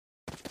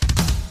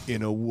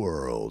in a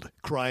world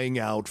crying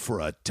out for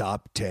a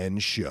top 10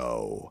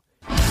 show.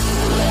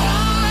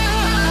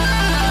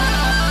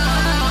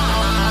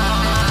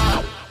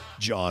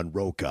 John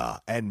Roca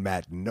and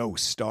Matt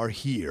Nost are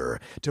here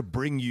to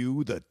bring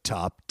you the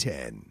top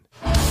 10.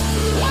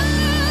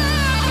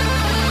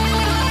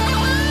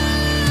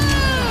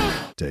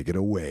 Take it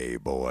away,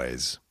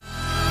 boys.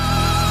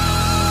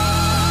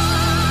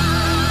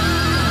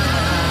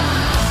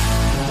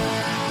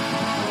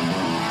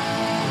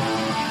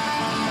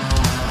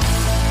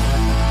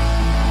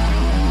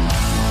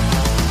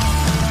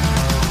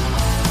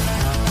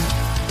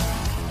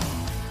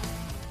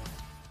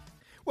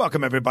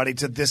 Welcome, everybody,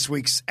 to this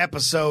week's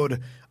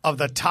episode of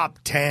the Top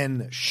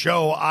 10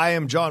 Show. I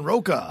am John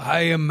Roca.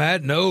 I am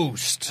Matt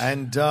Nost.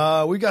 And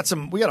we got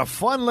a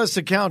fun list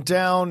to count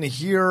down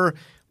here,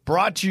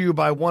 brought to you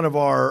by one of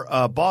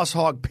our Boss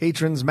Hog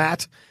patrons,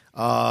 Matt.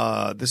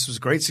 This was a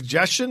great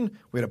suggestion.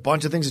 We had a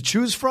bunch of things to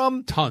choose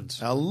from.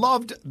 Tons. I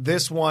loved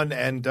this one,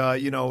 and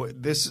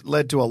this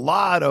led to a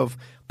lot of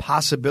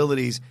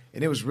possibilities,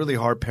 and it was really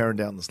hard paring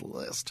down this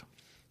list.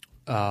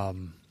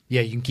 Yeah,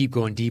 you can keep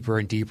going deeper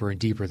and deeper and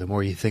deeper the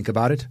more you think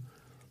about it.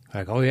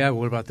 Like, oh, yeah,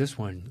 what about this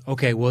one?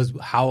 Okay,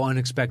 how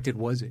unexpected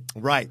was it?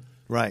 Right.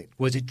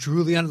 Was it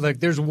truly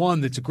there's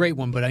one that's a great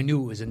one, but I knew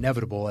it was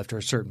inevitable after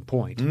a certain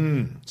point.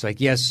 It's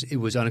like, yes, it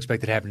was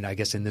unexpected happening, I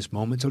guess, in this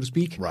moment, so to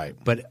speak. Right.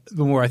 But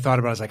the more I thought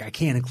about it, I was like, I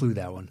can't include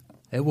that one.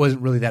 It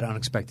wasn't really that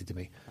unexpected to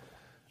me.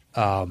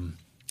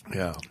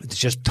 Yeah. It's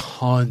just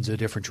tons of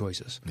different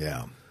choices.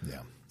 Yeah.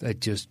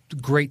 Just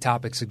great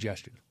topic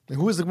suggestion.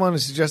 Who was the one who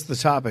suggested the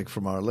topic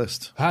from our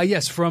list?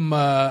 Yes, from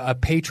a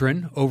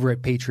patron over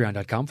at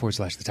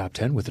patreon.com/the top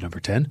 10 with the number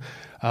 10.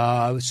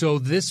 So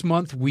this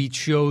month we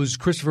chose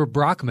Christopher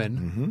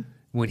Brockman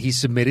when he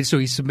submitted. So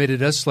he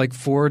submitted us like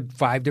 4 or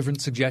 5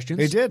 different suggestions.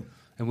 He did.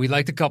 And we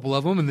liked a couple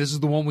of them, and this is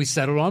the one we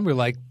settled on. We're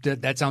like,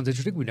 that sounds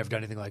interesting. We've never done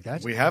anything like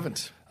that. We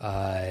haven't.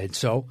 And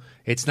so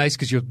it's nice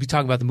because you'll be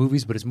talking about the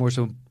movies, but it's more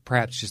so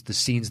perhaps just the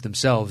scenes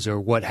themselves or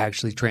what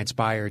actually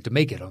transpired to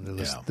make it on the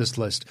list, this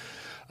list.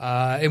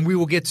 And we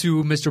will get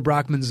to Mr.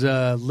 Brockman's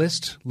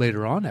list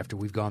later on after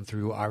we've gone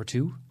through our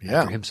 2,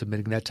 after him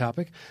submitting that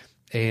topic.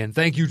 And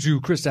thank you to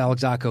Chris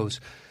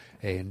Alexakos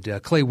and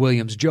Clay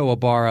Williams, Joe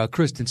Ibarra,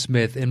 Kristen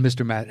Smith, and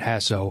Mr. Matt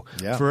Hasso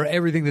for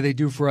everything that they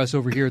do for us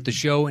over here at the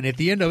show. And at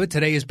the end of it,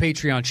 today is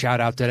Patreon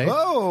shout-out today.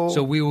 Oh.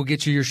 So we will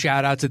get you your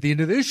shout-outs at the end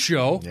of this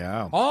show.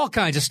 Yeah. All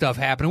kinds of stuff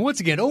happening. Once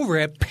again, over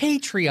at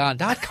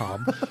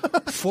patreon.com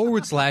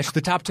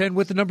 /the top 10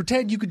 with the number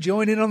 10. You can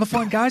join in on the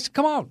fun, guys.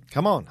 Come on.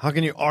 How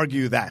can you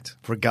argue that,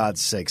 for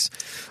God's sakes?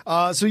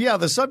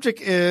 The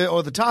subject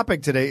or the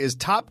topic today is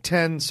top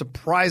 10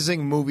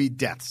 surprising movie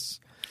deaths.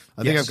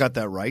 I think I've got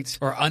that right.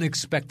 Or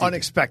unexpected.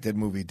 Unexpected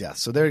movie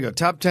deaths. So there you go.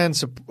 Top 10.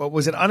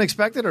 Was it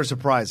unexpected or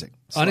surprising?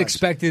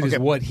 Unexpected is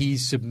what he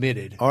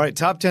submitted. All right.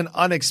 Top 10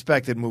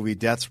 unexpected movie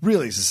deaths.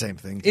 Really, it's the same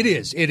thing. It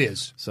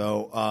is.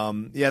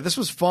 So, this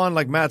was fun.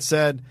 Like Matt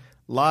said,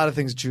 a lot of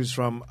things to choose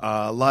from,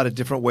 a lot of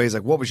different ways.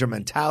 Like, what was your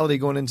mentality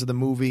going into the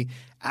movie?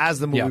 As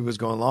the movie was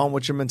going along,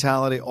 what's your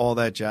mentality? All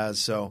that jazz.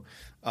 So,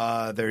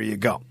 there you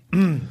go.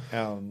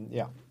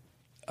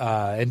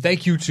 And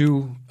thank you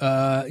to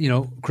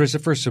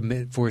Christopher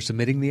for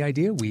submitting the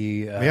idea.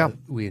 We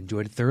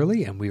enjoyed it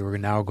thoroughly, and we were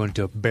now going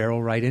to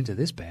barrel right into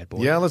this bad boy.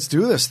 Yeah, let's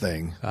do this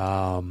thing.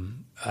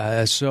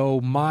 So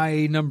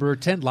my number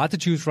 10, lot to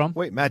choose from.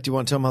 Wait, Matt, do you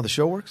want to tell them how the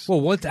show works?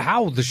 Well,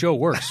 how the show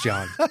works,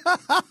 John,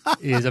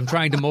 is I'm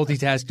trying to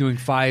multitask doing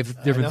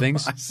 5 different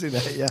things. I see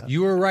that. Yeah,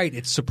 you were right.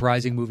 It's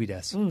surprising movie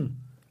deaths.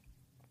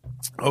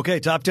 Okay,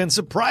 top 10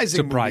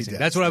 surprising movie deaths.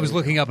 That's what I was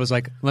looking up. I was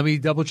like, let me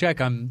double check.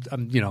 Yeah,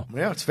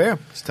 it's fair.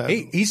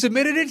 He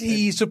submitted it.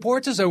 He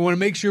supports us. I want to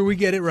make sure we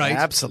get it right.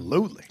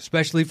 Absolutely.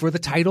 Especially for the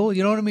title.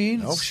 You know what I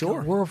mean? Oh,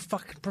 sure. We're a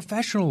fucking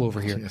professional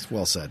over here. Yes,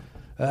 well said.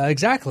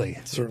 Exactly.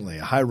 Certainly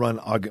a high-run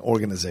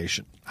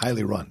organization.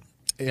 Highly run.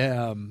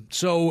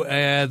 So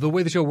the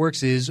way the show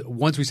works is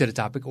once we set a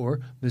topic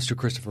or Mr.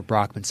 Christopher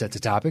Brockman sets a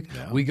topic,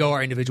 we go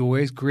our individual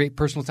ways, create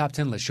personal top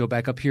 10 lists, show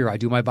back up here. I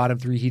do my bottom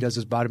 3, he does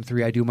his bottom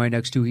 3, I do my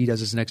next 2, he does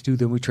his next 2,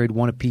 then we trade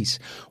 1 apiece.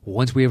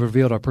 Once we have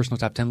revealed our personal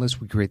top 10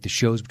 list, we create the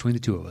shows between the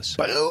 2 of us.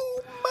 Boom!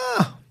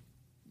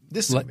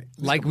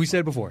 Like we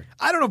said before.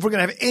 I don't know if we're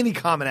going to have any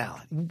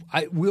commonality.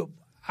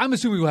 I'm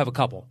assuming we'll have a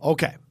couple.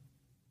 Okay.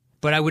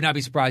 But I would not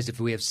be surprised if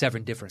we have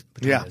 7 different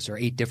between us or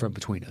 8 different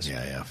between us.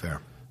 Yeah,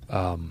 fair.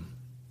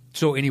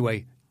 So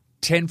anyway,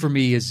 10 for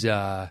me is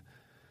it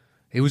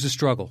was a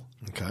struggle.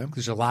 Okay.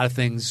 There's a lot of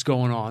things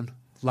going on,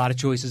 a lot of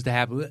choices to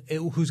have.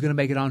 Who's going to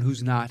make it on,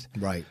 who's not.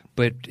 Right.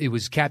 But it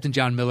was Captain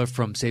John Miller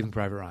from Saving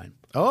Private Ryan.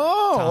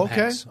 Oh, Tom okay.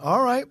 Hanks.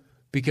 All right.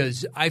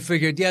 Because I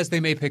figured, yes, they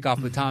may pick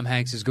off, but Tom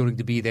Hanks is going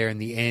to be there in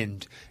the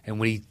end. And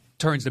when he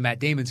turns to Matt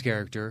Damon's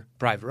character,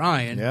 Private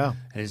Ryan, and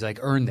he's like,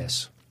 earn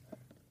this.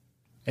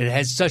 And it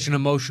has such an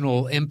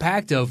emotional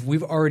impact of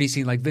we've already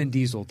seen like Vin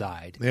Diesel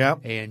died.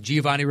 And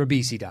Giovanni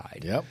Ribisi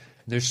died.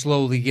 They're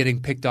slowly getting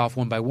picked off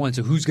one by one.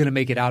 So who's going to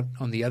make it out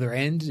on the other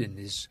end? And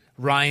is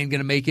Ryan going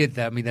to make it?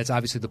 I mean, that's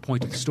obviously the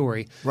point of the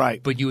story.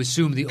 Right. But you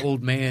assume the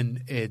old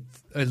man,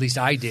 at least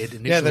I did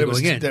initially that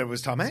that it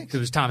was Tom Hanks. It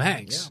was Tom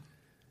Hanks. Yeah.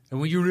 And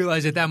when you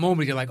realize at that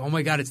moment, you're like, oh,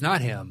 my God, it's not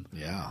him.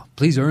 Yeah.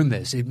 Please earn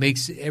this. It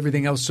makes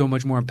everything else so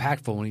much more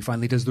impactful when he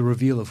finally does the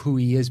reveal of who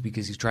he is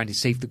because he's trying to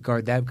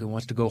safeguard that because he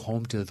wants to go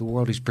home to the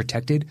world he's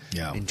protected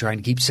and trying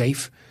to keep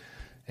safe.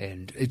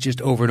 And it's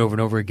just over and over and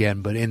over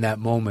again. But in that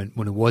moment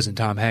when it wasn't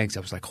Tom Hanks,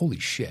 I was like, holy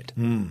shit.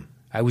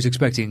 I was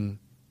expecting,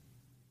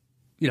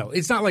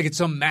 it's not like it's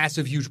some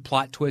massive, huge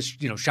plot twist,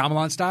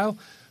 Shyamalan style.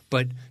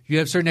 But you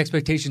have certain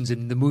expectations,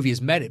 and the movie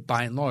has met it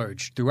by and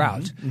large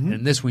throughout. And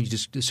in this one, you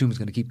just assume it's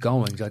going to keep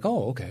going. You're like,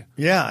 oh, okay.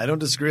 Yeah, I don't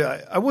disagree.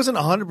 I wasn't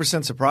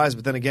 100% surprised,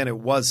 but then again, it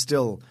was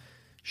still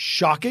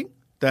shocking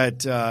that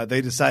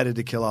they decided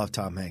to kill off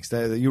Tom Hanks.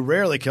 You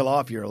rarely kill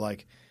off your,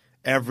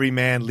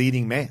 everyman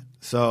leading man.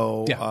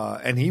 So,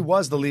 and he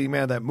was the leading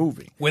man of that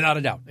movie. Without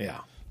a doubt.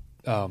 Yeah.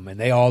 And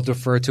they all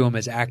defer to him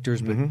as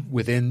actors, but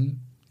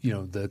within,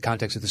 the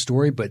context of the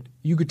story. But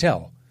you could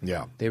tell.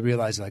 Yeah. They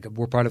realize,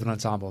 we're part of an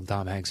ensemble, and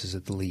Tom Hanks is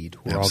at the lead.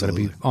 We're all going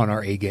to be on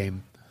our A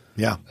game.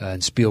 Yeah.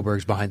 And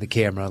Spielberg's behind the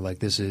camera. It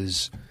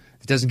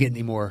doesn't get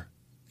any more,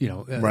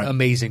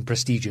 amazing,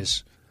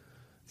 prestigious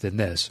than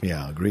this.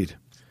 Yeah, agreed.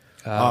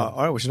 All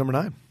right, what's your number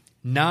 9?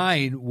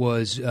 9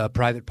 was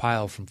Private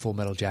Pile from Full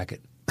Metal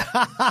Jacket.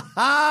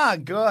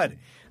 Good.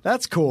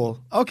 That's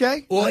cool.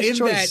 Okay. Well, nice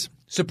choice. That,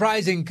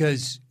 surprising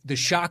because the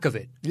shock of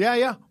it.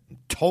 Yeah.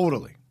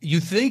 Totally.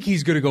 You think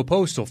he's going to go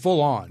postal, full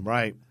on.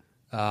 Right.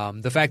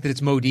 The fact that it's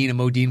Modine, and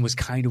Modine was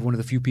kind of one of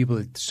the few people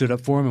that stood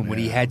up for him, and when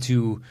he had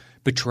to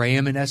betray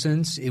him, in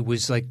essence, it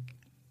was like,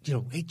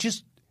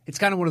 it's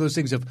kind of one of those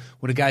things of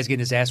when a guy's getting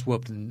his ass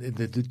whooped, and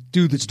the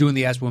dude that's doing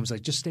the ass whooping is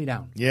like, just stay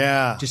down.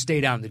 Yeah. Just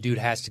stay down. The dude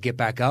has to get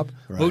back up.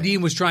 Right.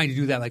 Modine was trying to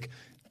do that,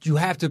 you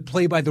have to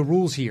play by the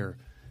rules here.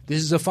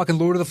 This is a fucking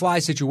Lord of the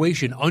Flies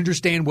situation.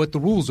 Understand what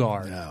the rules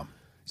are. Yeah.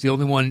 He's the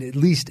only one at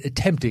least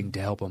attempting to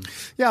help him.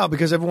 Yeah,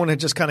 because everyone had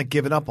just kind of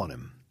given up on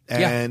him.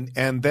 And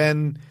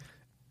then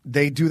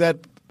they do that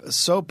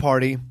soap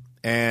party,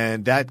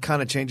 and that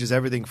kind of changes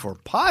everything for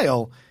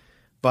Pyle,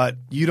 but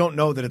you don't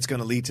know that it's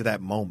going to lead to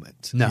that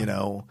moment.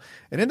 No.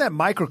 And in that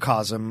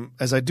microcosm,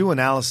 as I do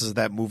analysis of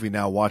that movie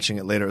now, watching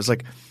it later, it's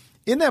like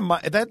in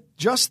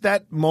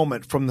that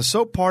moment from the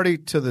soap party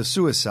to the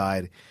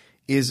suicide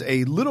is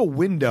a little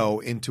window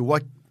into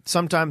what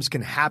sometimes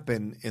can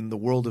happen in the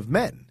world of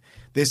men.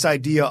 This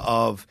idea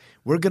of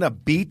we're going to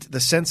beat the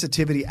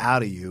sensitivity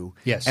out of you.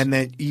 Yes. And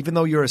then even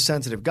though you're a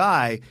sensitive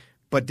guy,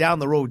 but down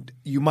the road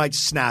you might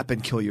snap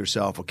and kill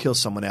yourself or kill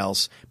someone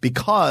else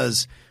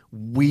because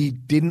we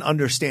didn't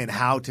understand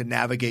how to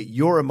navigate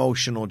your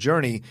emotional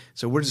journey.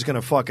 So we're just going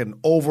to fucking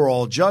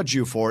overall judge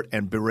you for it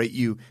and berate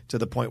you to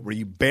the point where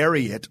you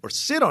bury it or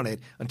sit on it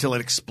until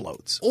it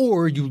explodes.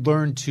 Or you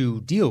learn to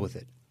deal with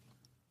it.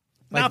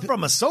 Not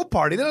from a soap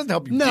party. That doesn't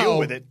help you deal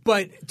with it.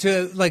 But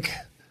to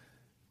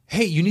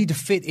hey, you need to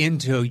fit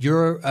into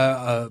you're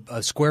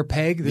a square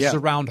peg. This is a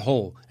round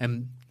hole.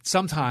 And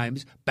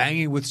sometimes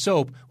banging with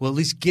soap will at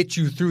least get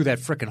you through that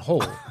frickin'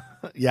 hole.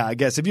 Yeah, I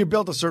guess. If you're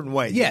built a certain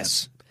way.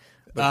 Yes.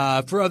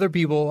 For other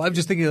people, I'm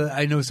just thinking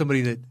I know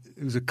somebody that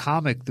it was a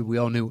comic that we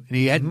all knew, and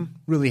he hadn't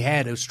really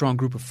had a strong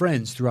group of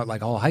friends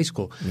throughout all high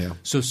school. Yeah.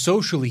 So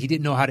socially, he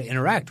didn't know how to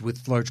interact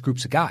with large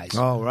groups of guys.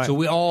 Oh, right. So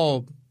we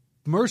all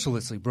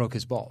mercilessly broke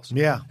his balls.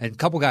 Yeah. And a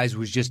couple guys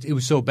it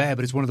was so bad,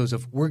 but it's one of those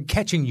of we're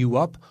catching you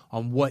up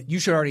on what you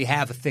should already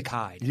have a thick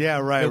hide. Yeah,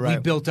 right, that we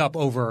built up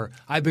over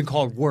I've been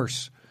called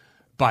worse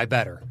by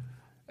better.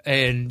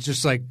 And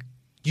just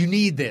you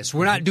need this.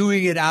 We're not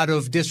doing it out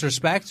of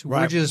disrespect.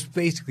 Right. We're just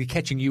basically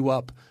catching you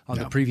up on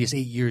the previous 8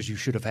 years you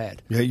should have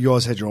had. Yeah, you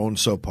always had your own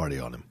soap party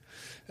on him.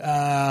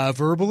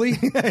 Verbally?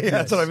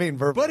 That's what I mean,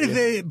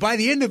 verbally. But by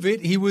the end of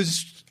it, he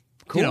was,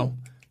 cool.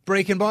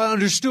 Breaking ball. I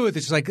understood.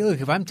 It's look,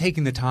 if I'm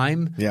taking the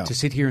time Yeah. to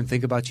sit here and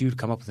think about you to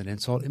come up with an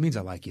insult, it means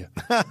I like you.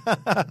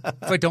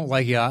 If I don't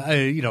like you,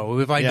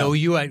 if I know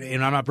you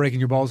and I'm not breaking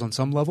your balls on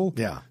some level,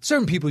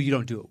 certain people you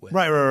don't do it with.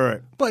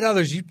 Right. But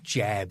others you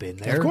jab in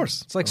there. Of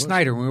course. It's like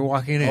Snyder when we were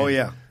walking in. Oh,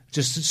 yeah.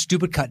 Just a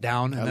stupid cut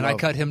down, and then I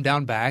cut him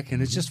down back,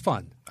 and it's just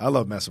fun. I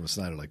love messing with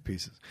Snyder like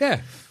pieces.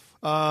 Yeah.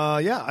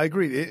 Yeah, I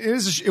agree.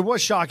 It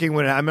was shocking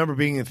when I remember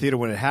being in theater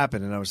when it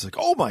happened, and I was like,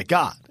 "Oh my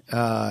god!"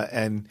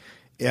 And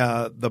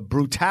the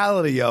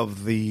brutality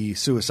of the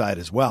suicide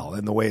as well,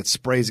 and the way it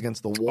sprays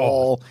against the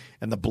wall,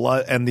 and the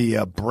blood and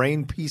the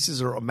brain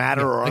pieces or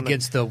matter or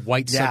against the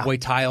white subway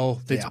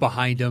tile that's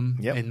behind him,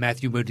 and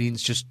Matthew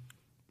Modine's just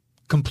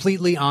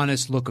completely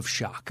honest look of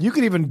shock. You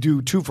could even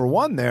do 2 for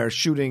 1 there.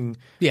 Shooting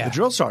the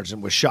drill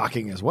sergeant was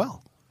shocking as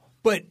well.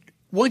 But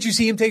once you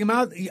see him take him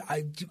out,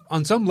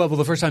 on some level,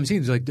 the first time you see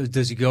him, he's like,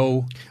 does he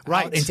go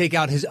out and take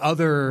out his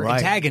other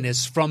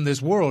antagonists from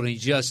this world? And he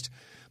just,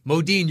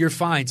 Modine, you're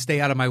fine.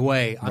 Stay out of my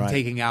way. I'm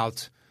taking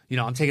out,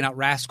 I'm taking out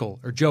Rascal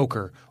or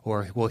Joker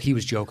or, well, he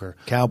was Joker.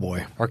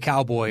 Cowboy. Or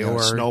Cowboy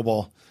or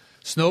Snowball.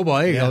 Snowball.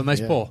 There you go. Nice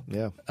pull.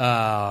 Yeah.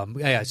 I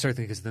started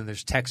thinking because then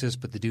there's Texas,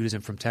 but the dude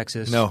isn't from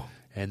Texas. No.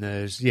 And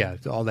there's,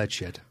 all that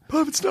shit.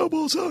 Private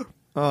Snowball, sir.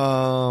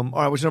 All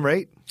right, what's number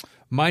 8?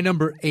 My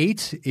number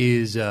 8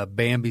 is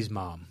Bambi's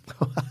mom.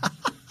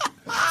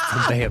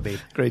 From Bambi.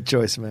 Great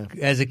choice, man.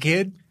 As a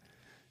kid,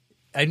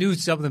 I knew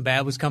something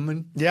bad was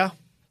coming. Yeah.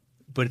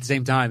 But at the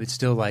same time, it's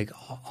still like,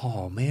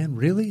 oh man,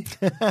 really?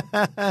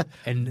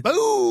 And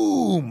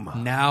boom!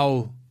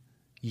 Now,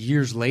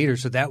 years later,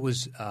 so that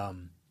was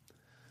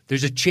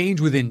there's a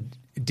change within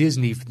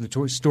Disney from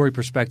the story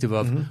perspective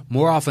of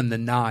more often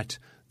than not,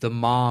 the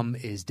mom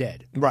is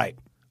dead. Right.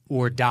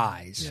 Or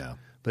dies. Yeah.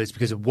 But it's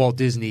because of Walt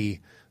Disney,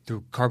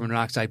 through carbon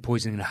monoxide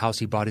poisoning in a house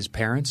he bought his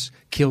parents,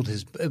 killed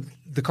his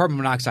the carbon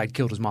monoxide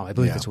killed his mom. I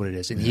believe that's what it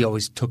is. And he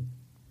always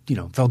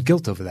felt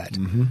guilt over that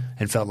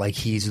and felt like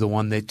he's the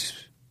one that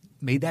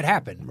made that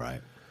happen.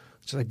 Right.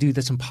 So like, dude,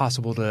 that's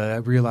impossible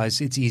to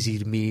realize. It's easy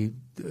to me,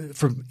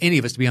 for any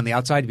of us to be on the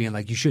outside being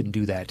like, you shouldn't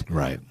do that.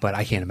 Right. But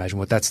I can't imagine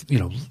what that's,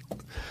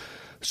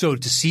 So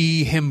to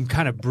see him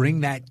kind of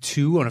bring that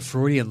to on a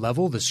Freudian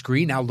level, the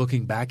screen, now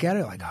looking back at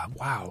it, like, oh,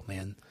 wow,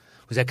 man.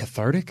 Was that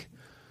cathartic?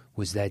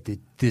 Did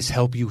this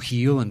help you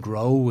heal and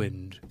grow?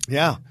 And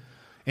yeah.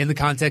 In the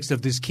context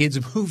of this kid's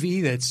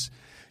movie that's,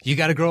 you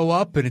got to grow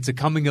up, and it's a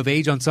coming of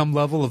age on some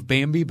level of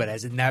Bambi, but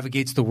as it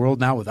navigates the world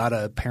now without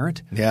a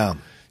parent. Yeah.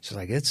 So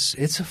like it's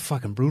a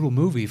fucking brutal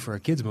movie for a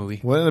kid's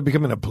movie. Well, it ended up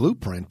becoming a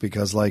blueprint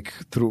because like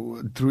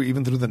through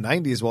even through the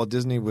 90s while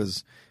Disney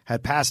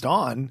had passed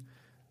on,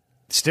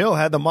 still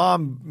had the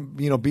mom,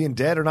 being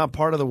dead or not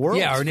part of the world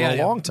for a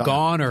long time.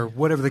 Gone or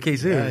whatever the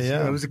case is.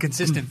 Yeah. It was a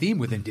consistent theme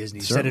within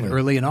Disney. Said Certainly. it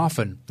early and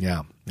often.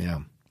 Yeah.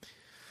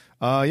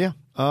 All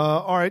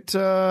right.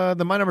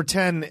 My number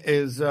 10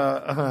 is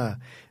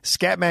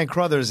Scatman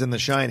Crothers in The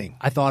Shining.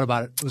 I thought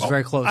about it. It was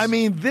very close. I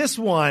mean, this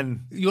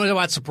one. You want to know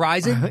what's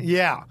surprising?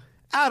 Yeah.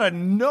 Out of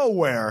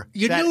nowhere.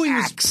 You knew he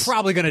was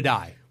probably going to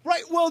die.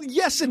 Right. Well,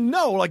 yes and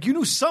no. Like, you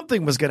knew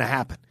something was going to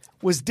happen.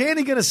 Was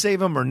Danny going to save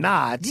him or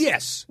not?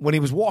 Yes. When he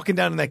was walking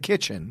down in that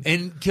kitchen.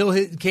 And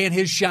can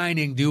his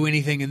Shining do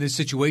anything in this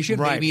situation?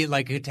 Right. Maybe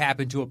it could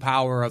tap into a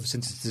power of,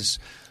 since it's this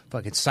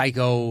fucking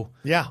psycho,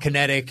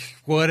 kinetic,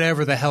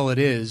 whatever the hell it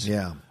is.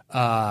 Yeah.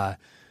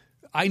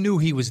 I knew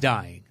he was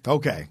dying.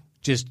 Okay.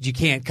 Just, you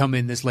can't come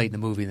in this late in the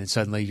movie and then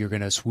suddenly you're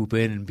going to swoop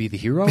in and be the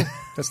hero.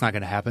 That's not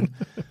going to happen.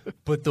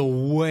 But the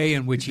way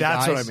in which he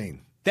dies. That's what I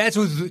mean. That's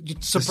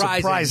what's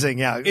surprising.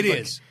 Yeah. It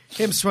is.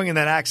 Him swinging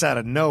that axe out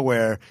of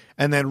nowhere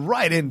and then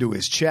right into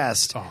his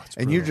chest. Oh, it's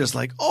and you're just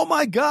like, oh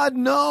my God,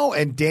 no.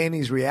 And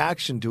Danny's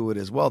reaction to it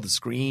as well. The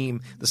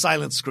scream, the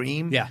silent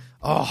scream. Yeah.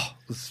 Oh,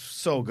 it was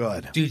so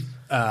good. Dude,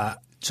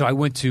 so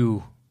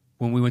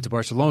when we went to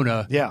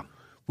Barcelona. Yeah.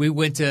 We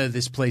went to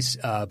this place,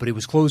 but it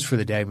was closed for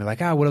the day. And we're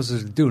like, what else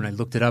is it doing? I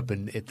looked it up,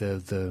 and at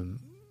the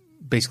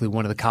basically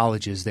one of the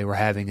colleges, they were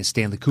having a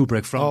Stanley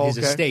Kubrick from his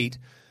estate.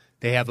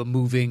 They have a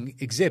moving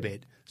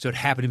exhibit. So it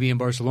happened to be in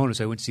Barcelona,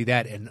 so I went to see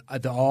that. And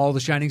all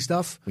the Shining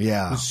stuff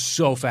was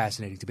so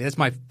fascinating to me. That's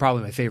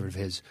probably my favorite of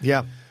his.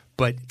 Yeah.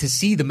 But to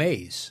see the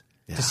maze,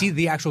 to see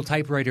the actual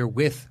typewriter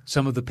with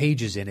some of the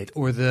pages in it,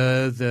 or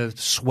the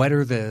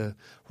sweater, the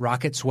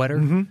rocket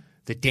sweater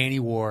that Danny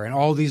wore, and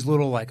all these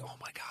little oh my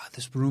God,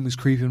 this room is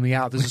creeping me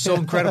out. This is so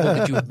incredible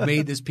that you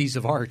made this piece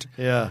of art.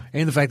 Yeah.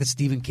 And the fact that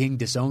Stephen King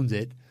disowns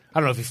it. I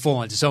don't know if he full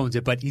on disowns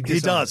it, but he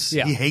does.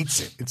 Yeah. He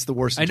hates it. It's the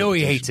worst. I know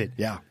he hates it.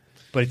 Yeah.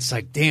 But it's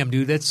like, damn,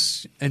 dude,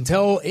 that's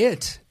until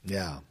it.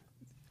 Yeah.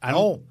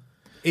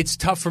 It's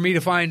tough for me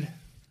to find.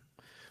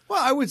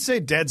 Well, I would say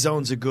Dead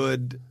Zone's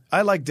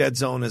I like Dead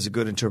Zone as a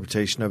good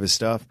interpretation of his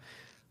stuff.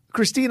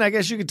 Christine, I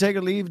guess you could take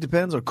or leave,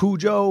 depends, or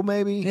Cujo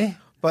maybe. Yeah.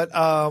 But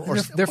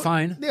they're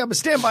fine. Yeah, but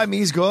Stand By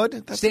Me's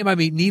good. Stand By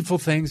Me, Needful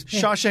Things.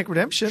 Shawshank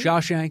Redemption.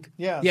 Shawshank.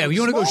 Yeah. Yeah,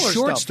 you want to go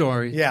short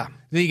story. Yeah.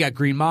 Then you got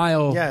Green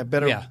Mile. Yeah,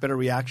 better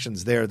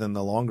reactions there than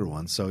the longer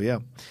ones. So, yeah,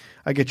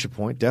 I get your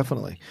point,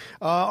 definitely.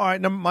 All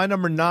right, my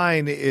number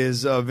 9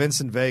 is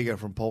Vincent Vega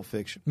from Pulp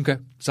Fiction. Okay,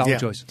 solid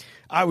choice.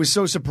 I was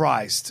so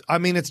surprised. I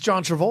mean, it's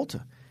John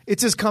Travolta.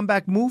 It's his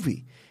comeback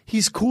movie.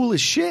 He's cool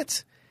as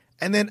shit.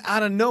 And then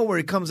out of nowhere,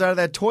 he comes out of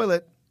that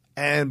toilet,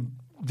 and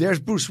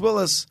there's Bruce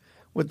Willis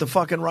with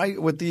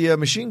the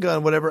machine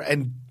gun, whatever,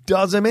 and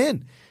does him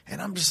in.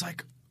 And I'm just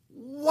like,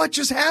 what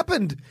just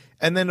happened?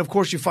 And then, of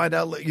course, you find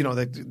out,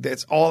 that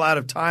it's all out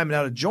of time and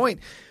out of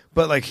joint.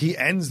 But, he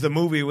ends the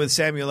movie with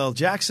Samuel L.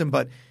 Jackson.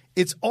 But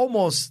it's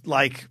almost,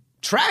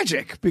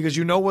 tragic because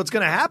you know what's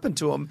going to happen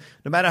to him.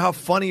 No matter how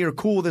funny or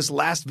cool this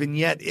last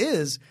vignette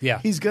is,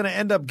 he's going to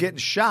end up getting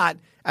shot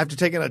after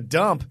taking a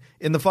dump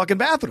in the fucking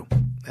bathroom.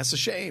 That's a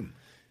shame.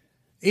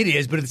 It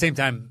is, but at the same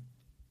time,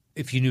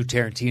 if you knew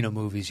Tarantino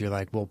movies, you're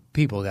like, well,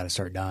 people got to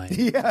start dying.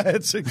 Yeah,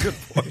 it's a good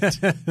point.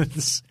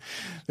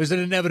 There's an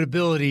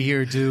inevitability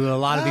here to a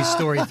lot of these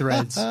story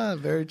threads.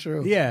 Very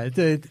true. Yeah.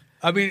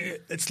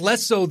 It's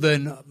less so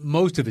than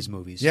most of his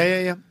movies.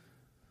 Yeah.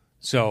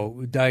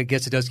 So I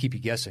guess it does keep you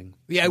guessing.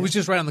 Yeah, it was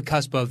just right on the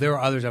cusp of. There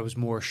were others I was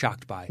more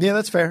shocked by. Yeah,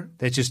 that's fair.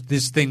 That just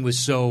this thing was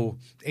so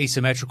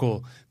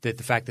asymmetrical that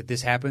the fact that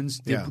this happens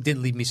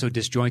didn't leave me so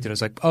disjointed. I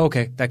was like, oh,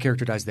 okay, that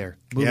character dies there.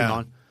 Moving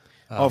on.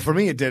 For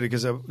me it did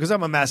because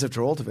I'm a massive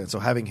Travolta fan. So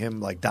having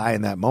him die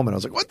in that moment, I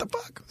was like, what the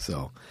fuck?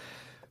 So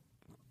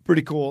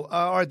Pretty cool.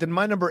 All right, then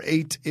my number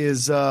 8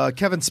 is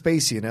Kevin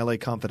Spacey in L.A.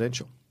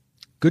 Confidential.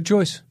 Good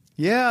choice.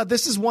 Yeah,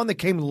 this is one that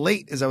came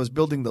late as I was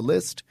building the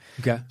list.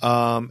 Okay.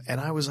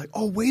 And I was like,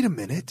 oh, wait a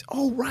minute.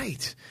 Oh,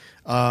 right.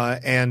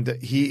 And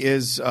he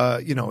is,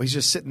 he's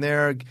just sitting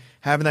there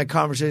having that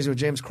conversation with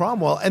James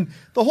Cromwell. And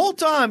the whole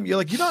time,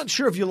 you're not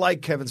sure if you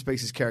like Kevin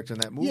Spacey's character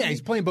in that movie. Yeah,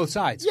 he's playing both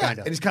sides, kind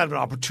of. And he's kind of an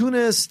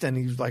opportunist, and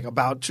he's like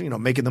about,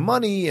 making the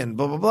money and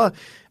blah, blah, blah.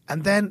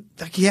 And then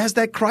he has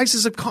that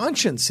crisis of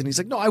conscience, and he's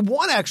like, no, I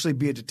want to actually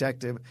be a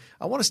detective.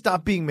 I want to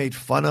stop being made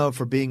fun of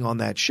for being on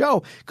that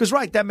show. Because,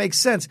 right, that makes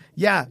sense.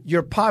 Yeah,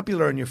 you're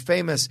popular and you're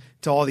famous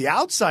to all the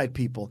outside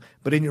people,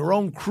 but in your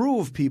own crew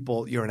of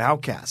people, you're an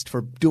outcast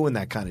for doing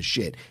that kind of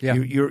shit. Yeah.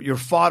 You're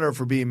fodder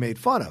for being made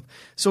fun of.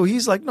 So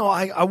he's like, no,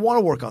 I want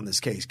to work on this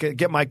case,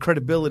 get my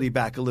credibility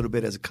back a little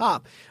bit as a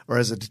cop or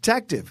as a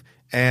detective.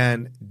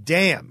 And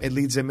damn, it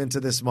leads him into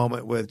this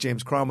moment with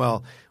James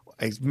Cromwell.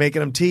 He's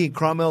making him tea.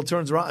 Cromwell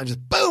turns around and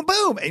just boom,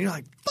 boom. And you're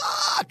like,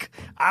 fuck.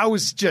 I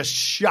was just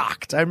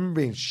shocked. I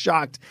remember being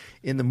shocked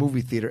in the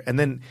movie theater. And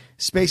then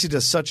Spacey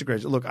does such a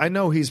great – look, I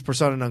know he's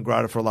persona non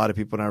grata for a lot of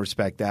people, and I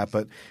respect that.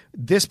 But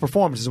this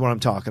performance is what I'm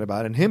talking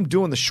about. And him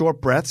doing the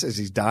short breaths as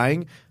he's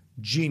dying,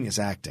 genius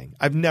acting.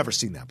 I've never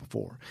seen that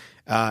before.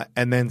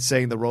 And then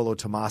saying the Rollo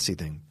Tomasi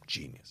thing,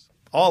 genius.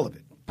 All of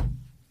it.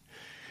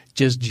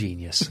 Just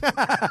genius.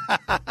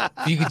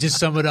 If you could just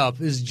sum it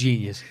up, it's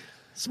genius.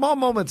 Small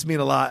moments mean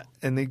a lot,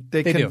 and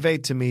they convey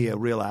to me a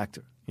real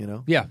actor,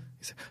 Yeah.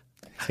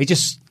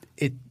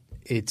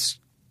 It's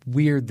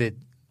weird that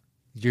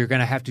you're going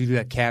to have to do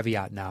that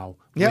caveat now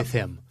with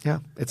him. Yeah,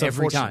 it's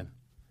every time.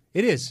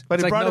 It is. But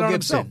it's he brought it on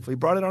Gibson. himself. He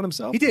brought it on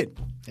himself. He did.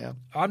 Yeah.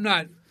 I'm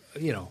not,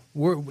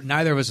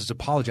 neither of us is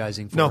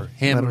apologizing for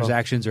him or his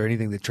actions or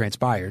anything that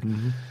transpired.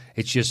 Mm-hmm.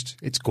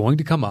 It's going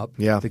to come up.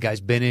 Yeah. The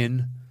guy's been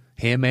in,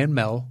 him and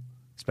Mel,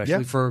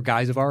 especially for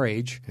guys of our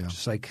age. Yeah.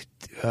 Just like,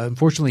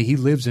 unfortunately, he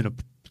lives in a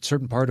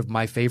certain part of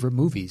my favorite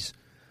movies.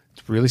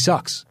 It really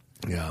sucks.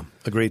 Yeah,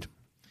 agreed.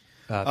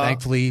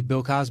 Thankfully,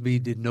 Bill Cosby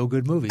did no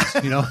good movies.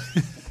 Don't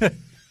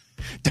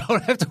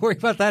have to worry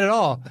about that at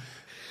all.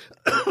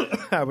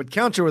 I would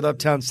counter with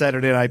Uptown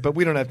Saturday Night, but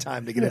we don't have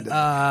time to get into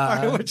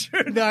that.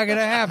 Not going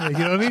to happen. You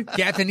know what I mean?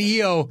 Captain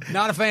EO,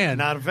 not a fan.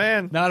 Not a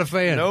fan. Not a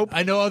fan. Nope.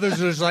 I know others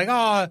are just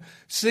like,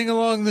 sing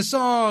along the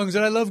songs,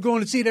 and I love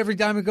going to see it every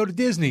time I go to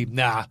Disney.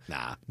 Nah.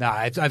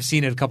 I've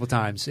seen it a couple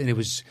times, and it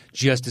was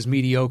just as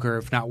mediocre,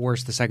 if not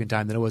worse, the second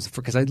time than it was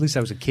because at least I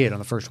was a kid on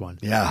the first one.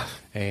 Yeah.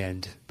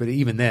 But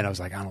even then, I was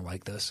like, I don't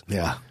like this.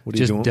 Yeah. What are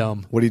you doing?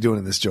 Dumb. What are you doing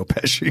in this, Joe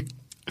Pesci?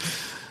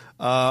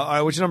 All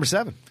right, what's your number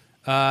 7?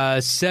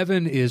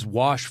 7 is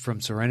Wash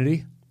from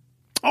Serenity.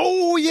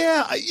 Oh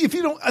yeah!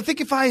 I think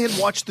if I had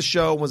watched the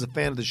show and was a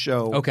fan of the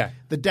show,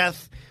 the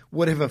death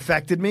would have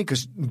affected me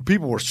because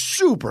people were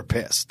super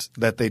pissed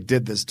that they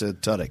did this to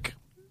Tudyk.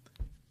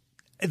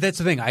 That's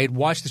the thing. I had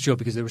watched the show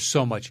because there was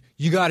so much.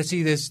 You got to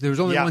see this. There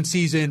was only one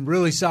season.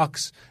 Really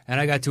sucks.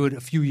 And I got to it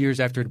a few years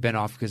after it had been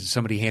off because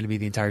somebody handed me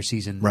the entire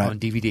season on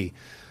DVD.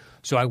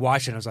 So I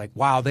watched it and I was like,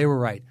 wow, they were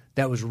right.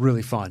 That was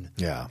really fun.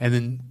 Yeah. And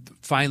then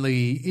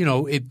finally,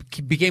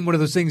 it became one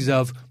of those things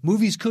of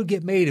movies could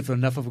get made if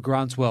enough of a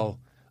groundswell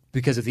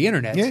because of the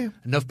internet. Yeah.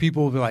 Enough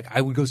people would be like,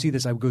 I would go see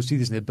this, and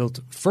they built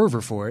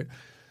fervor for it.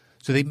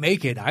 So they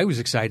make it. I was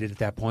excited at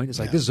that point. It's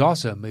like, this is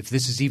awesome. If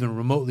this is even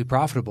remotely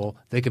profitable,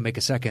 they can make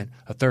a second,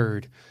 a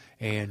third.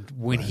 And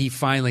when he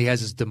finally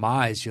has his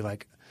demise, you're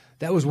like,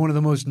 that was one of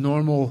the most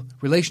normal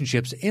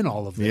relationships in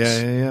all of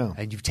this. Yeah.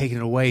 And you've taken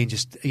it away and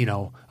just,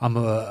 I'm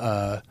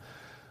a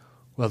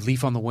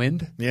leaf on the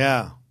wind.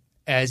 Yeah.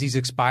 As he's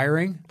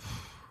expiring,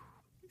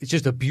 it's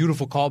just a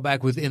beautiful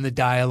callback within the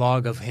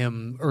dialogue of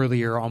him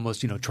earlier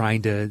almost,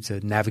 trying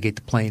to navigate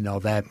the plane and all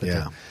that.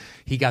 But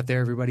he got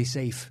there, everybody's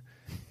safe.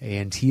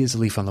 And he is a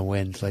leaf on the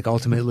wind. Like,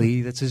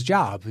 ultimately, that's his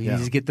job. He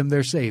needs to get them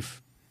there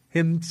safe.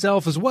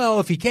 Himself as well,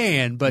 if he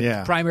can.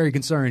 But primary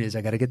concern is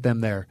I got to get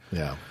them there.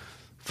 Yeah.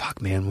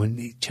 Fuck, man, when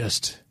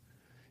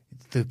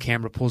the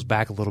camera pulls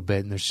back a little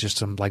bit and there's just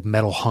some, like,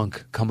 metal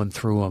hunk coming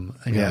through him.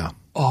 And you're like,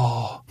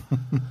 oh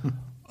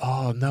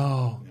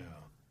no.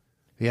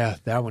 Yeah,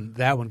 that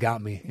one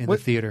got me in the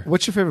theater.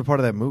 What's your favorite part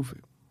of that movie?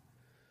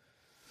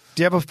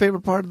 Do you have a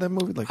favorite part of that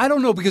movie? I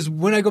don't know, because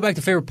when I go back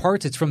to favorite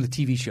parts, it's from the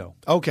TV show.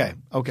 Okay.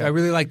 I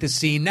really like this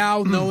scene.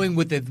 Now, knowing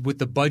with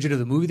the budget of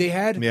the movie they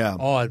had,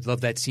 I'd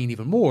love that scene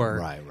even more.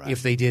 Right.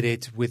 If they did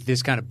it with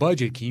this kind of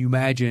budget. Can you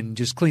imagine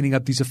just cleaning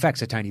up these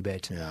effects a tiny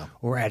bit? Yeah.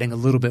 Or adding a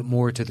little bit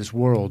more to this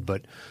world,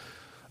 but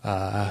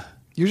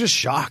you're just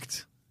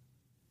shocked.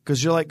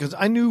 Because I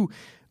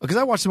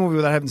watched the movie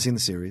without having seen the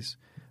series,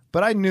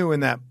 but I knew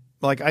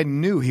I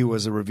knew he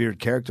was a revered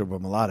character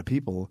from a lot of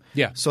people.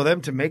 Yeah. So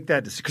them to make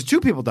that decision, because 2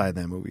 people died in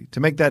that movie,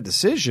 to make that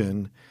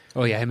decision.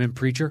 Oh yeah, him and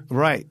Preacher.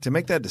 Right. To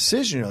make that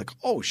decision, you're like,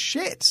 oh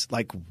shit,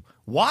 like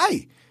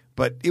why?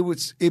 But it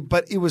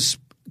was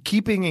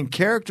keeping in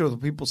character with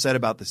what people said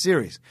about the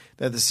series,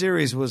 that the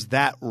series was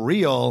that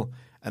real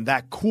and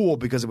that cool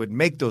because it would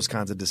make those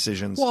kinds of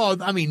decisions.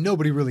 Well, I mean,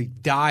 nobody really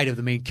died of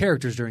the main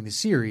characters during the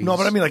series. No,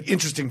 but I mean like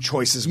interesting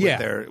choices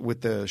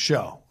with the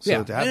show.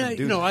 So to have them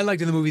do that. I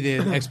liked in the movie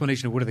the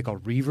explanation of what are they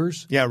called,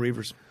 Reavers? Yeah,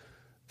 Reavers.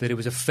 That it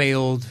was a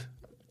failed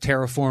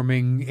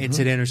terraforming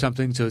incident or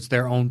something, so it's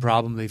their own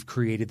problem. They've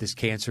created this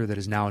cancer that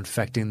is now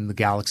infecting the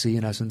galaxy,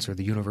 in essence, or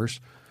the universe.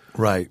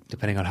 Right.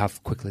 Depending on how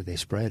quickly they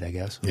spread, I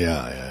guess.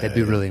 Yeah. That'd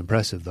be really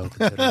impressive, though,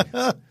 considering,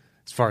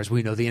 as far as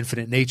we know, the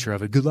infinite nature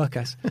of it. Good luck,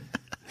 guys.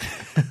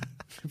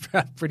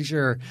 I'm pretty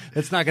sure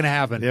that's not going to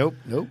happen.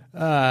 Nope.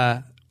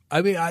 I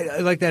mean, I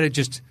like that it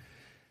just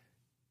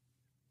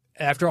 –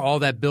 after all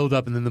that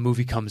build-up and then the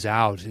movie comes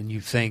out and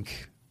you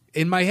think –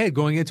 in my head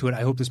going into it,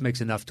 I hope this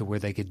makes enough to where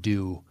they could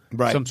do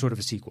some sort of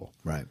a sequel.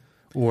 Right.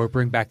 Or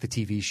bring back the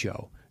TV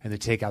show and then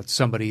take out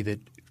somebody that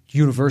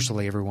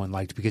universally everyone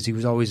liked because he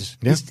was always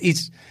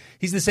he's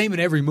the same in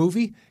every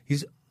movie.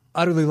 He's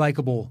utterly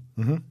likable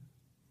in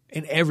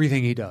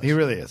everything he does. He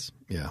really is.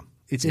 Yeah.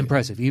 It's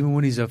impressive, even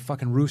when he's a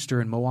fucking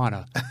rooster in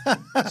Moana.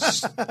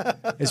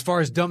 As far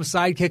as dumb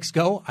sidekicks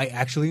go, I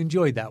actually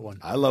enjoyed that one.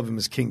 I love him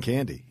as King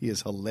Candy. He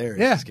is hilarious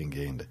as King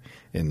Candy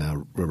in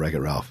Wreck-It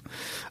Ralph.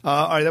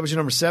 All right, that was your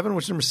number 7.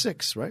 What's your number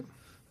 6, right?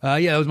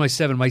 Yeah, that was my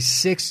 7. My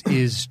 6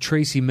 is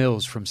Tracy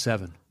Mills from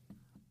 7.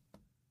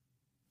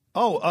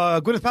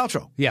 Oh, Gwyneth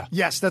Paltrow. Yeah.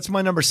 Yes, that's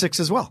my number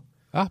 6 as well.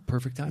 Ah,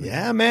 perfect timing.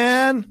 Yeah,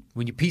 man.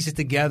 When you piece it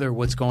together,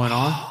 what's going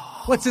on?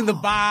 What's in the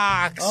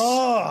box?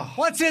 Oh.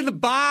 What's in the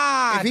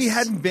box? If he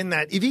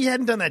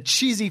hadn't done that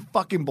cheesy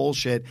fucking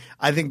bullshit,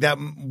 I think that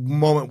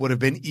moment would have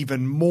been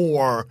even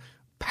more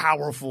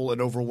powerful and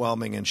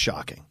overwhelming and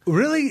shocking.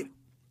 Really?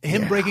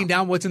 Him breaking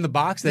down what's in the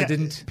box that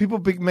didn't... People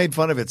made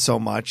fun of it so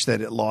much that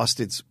it lost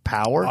its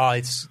power.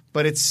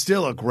 But it's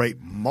still a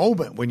great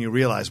moment when you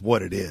realize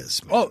what it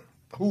is. Man. Oh,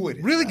 who it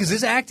is. Really? Because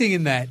his acting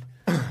in that,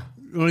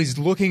 when he's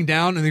looking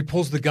down and he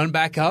pulls the gun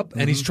back up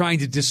and he's trying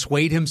to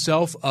dissuade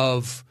himself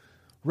of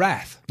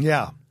Wrath.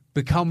 Yeah.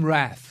 Become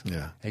Wrath.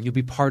 Yeah. And you'll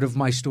be part of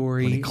my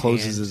story. When he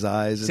closes his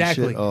eyes and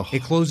exactly. shit. Oh.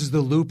 It closes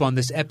the loop on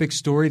this epic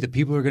story that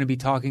people are going to be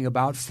talking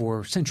about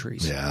for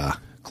centuries. Yeah.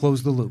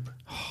 Close the loop.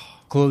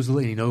 Close the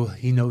loop.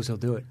 He knows he'll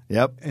do it.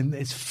 Yep. And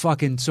it's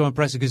fucking so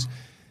impressive because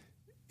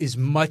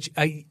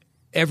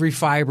every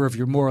fiber of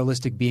your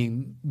moralistic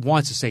being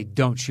wants to say,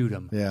 don't shoot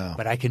him. Yeah.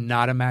 But I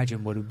cannot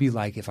imagine what it would be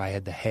like if I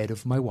had the head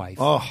of my wife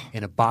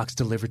in a box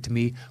delivered to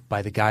me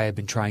by the guy I've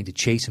been trying to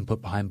chase and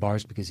put behind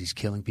bars because he's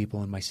killing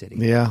people in my city.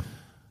 Yeah.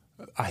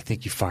 I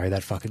think you fire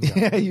that fucking gun.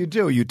 Yeah, you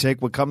do. You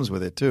take what comes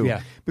with it, too.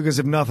 Yeah. Because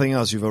if nothing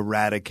else, you've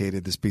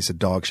eradicated this piece of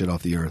dog shit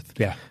off the earth.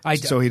 Yeah.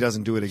 So he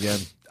doesn't do it again.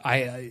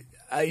 I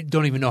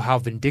don't even know how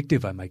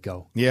vindictive I might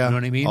go. Yeah. You know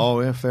what I mean? Oh,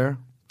 yeah, fair.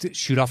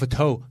 Shoot off a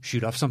toe.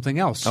 Shoot off something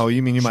else. Oh,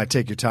 you mean you might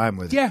take your time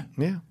with it? Yeah.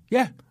 Yeah.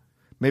 Yeah.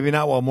 Maybe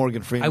not while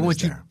Morgan Freeman is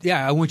there.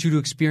 I want you to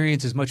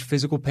experience as much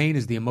physical pain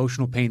as the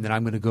emotional pain that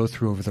I'm going to go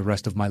through over the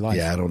rest of my life.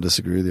 Yeah, I don't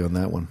disagree with you on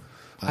that one.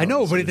 I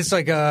know, but it's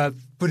like, but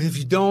if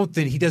you don't,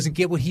 then he doesn't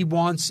get what he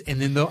wants, and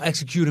then they'll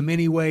execute him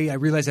anyway. I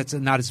realize that's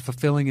not as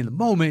fulfilling in the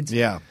moment.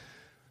 Yeah.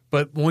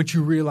 But once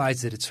you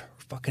realize that it's her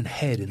fucking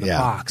head in the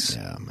box.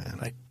 Yeah, man.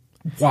 Like,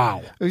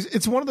 wow.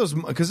 It's one of those,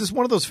 because it's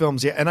one of those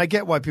films, and I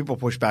get why people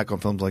push back on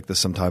films like this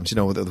sometimes,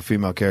 with the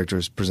female character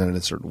is presented in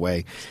a certain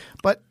way.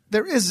 But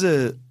there is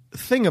a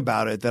thing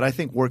about it that I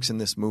think works in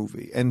this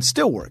movie, and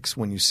still works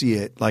when you see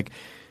it. Like,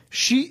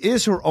 she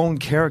is her own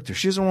character.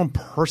 She's her own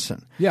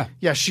person. Yeah.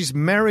 Yeah, she's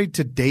married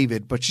to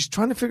David, but she's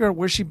trying to figure out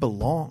where she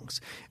belongs.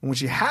 And when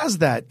she has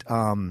that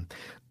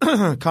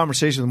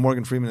conversation with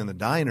Morgan Freeman in the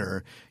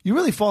diner, you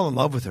really fall in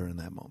love with her in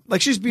that moment.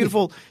 Like, she's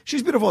beautiful.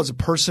 She's beautiful as a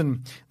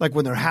person. Like,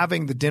 when they're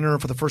having the dinner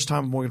for the first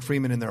time with Morgan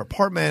Freeman in their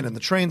apartment and the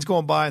train's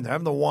going by and they're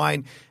having the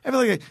wine,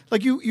 everything.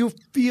 Like you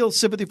feel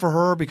sympathy for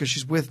her because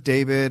she's with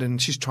David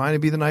and she's trying to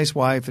be the nice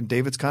wife, and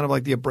David's kind of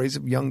like the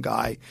abrasive young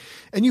guy.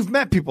 And you've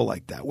met people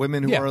like that,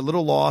 women who are a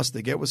little lost.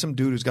 They get with some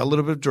dude who's got a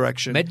little bit of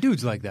direction. Met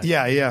dudes like that.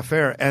 Yeah,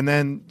 fair. And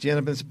then she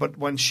end up but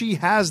when she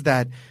has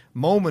that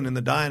moment in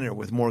the diner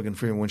with Morgan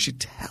Freeman, when she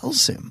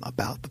tells him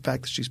about the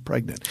fact that she's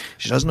pregnant,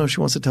 she doesn't know if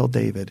she wants to tell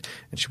David,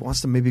 and she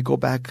wants to maybe go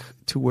back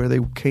to where they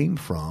came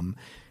from.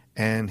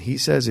 And he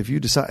says, if you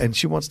decide, and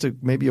she wants to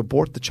maybe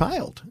abort the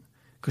child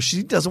because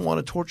she doesn't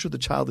want to torture the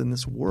child in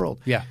this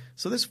world. Yeah.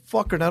 So this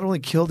fucker not only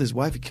killed his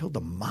wife, he killed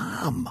the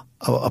mom,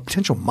 a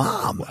potential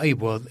mom.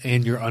 Well,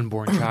 and your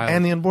unborn child.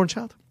 And the unborn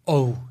child.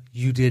 Oh,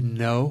 you didn't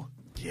know?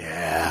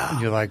 Yeah.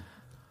 And you're like,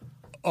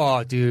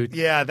 oh, dude.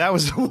 Yeah, that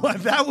was the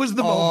moment.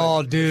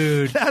 Oh,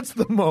 dude. That's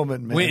the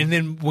moment, man. And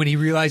then when he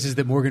realizes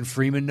that Morgan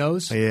Freeman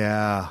knows?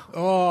 Yeah.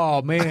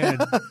 Oh, man.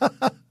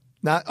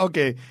 Not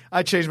okay.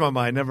 I changed my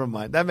mind. Never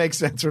mind. That makes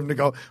sense for him to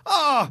go,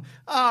 God.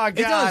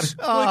 It does.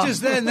 Well,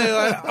 just then,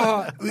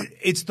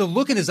 it's the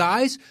look in his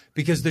eyes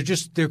because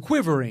they're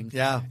quivering.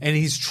 Yeah. And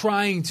he's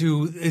trying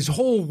to, his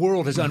whole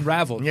world has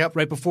unraveled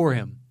right before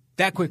him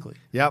that quickly.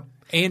 Yep.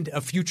 And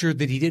a future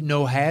that he didn't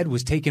know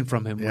was taken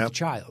from him with a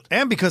child.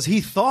 And because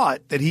he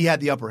thought that he had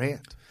the upper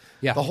hand.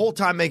 Yeah. The whole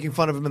time making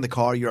fun of him in the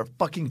car, you're a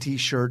fucking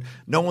T-shirt.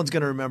 No one's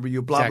going to remember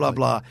you, blah, blah,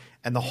 blah.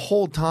 And the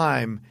whole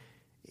time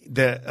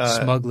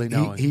smugly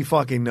knowing. He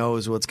fucking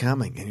knows what's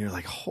coming, and you're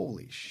like,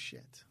 holy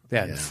shit.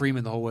 Yeah,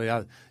 Freeman the whole way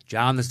out.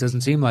 John, this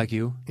doesn't seem like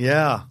you.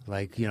 Yeah.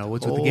 Like,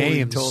 what's with the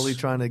games? Totally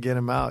trying to get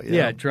him out.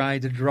 Yeah,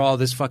 trying to draw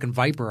this fucking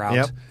Viper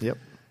out. Yep.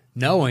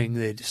 Knowing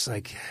that it's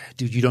like,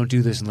 dude, you don't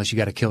do this unless you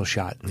got a kill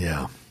shot.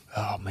 Yeah.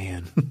 Oh,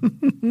 man.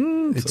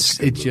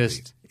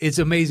 It's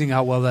amazing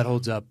how well that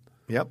holds up.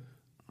 Yep.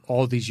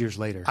 All these years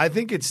later. I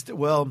think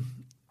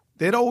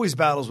they'd always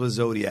battles with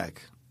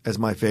Zodiac as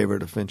my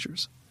favorite of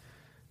Fincher's.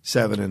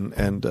 Seven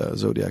and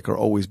Zodiac are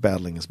always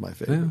battling as my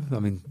favorite. Yeah, I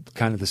mean,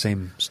 kind of the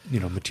same,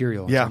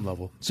 material on some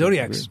level.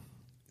 Zodiac's,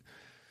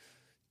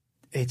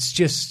 it's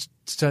just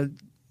such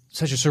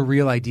a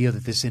surreal idea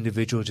that this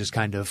individual just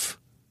kind of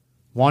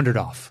wandered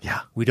off.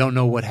 Yeah. We don't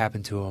know what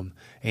happened to him.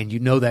 And you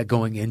know that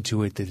going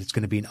into it, that it's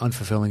going to be an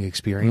unfulfilling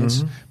experience.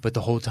 Mm-hmm. But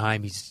the whole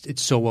time,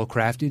 it's so well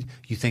crafted,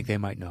 you think they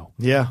might know.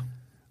 Yeah.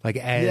 Like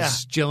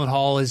as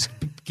Gyllenhaal is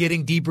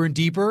getting deeper and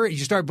deeper,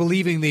 you start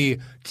believing it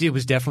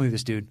was definitely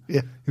this dude. Yeah.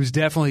 It was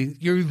definitely,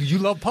 you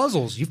love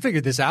puzzles. You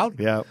figured this out.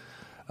 Yeah.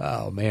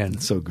 Oh, man.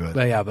 It's so good.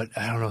 But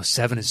I don't know.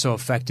 Seven is so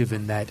effective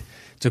in that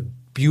it's a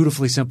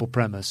beautifully simple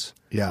premise.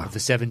 Yeah. Of the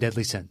 7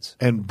 deadly sins.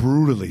 And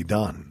brutally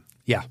done.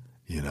 Yeah.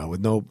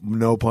 With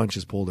no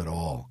punches pulled at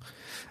all.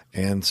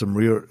 And some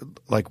real,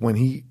 like when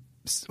he,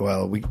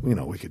 we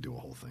could do a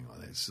whole thing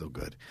on it. It's so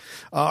good.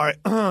 All right.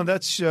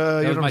 That's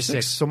your number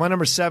 6. So my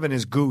number 7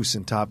 is Goose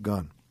in Top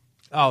Gun.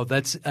 Oh,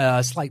 that's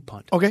a slight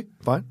punt. Okay,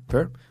 fine,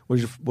 fair.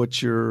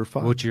 What's your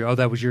 5?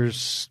 That was your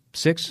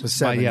 6? The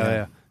 7,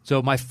 yeah.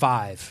 So my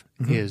 5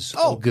 is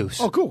Goose.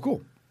 Oh,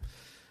 cool.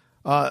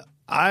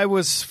 I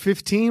was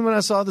 15 when I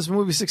saw this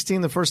movie,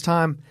 16 the first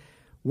time.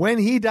 When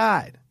he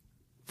died,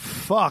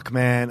 fuck,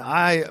 man,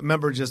 I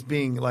remember just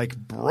being like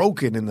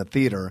broken in the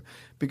theater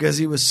because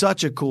he was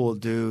such a cool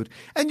dude.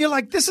 And you're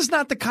like, this is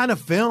not the kind of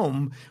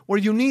film where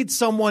you need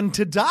someone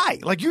to die.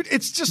 Like,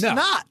 it's just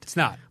not. It's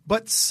not.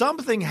 But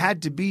something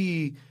had to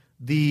be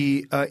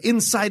the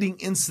inciting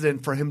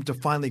incident for him to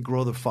finally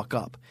grow the fuck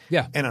up.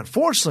 Yeah. And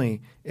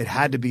unfortunately, it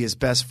had to be his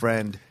best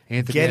friend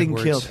getting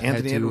killed.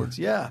 Anthony Edwards.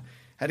 Yeah.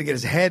 Had to get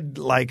his head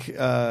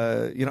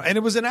and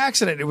it was an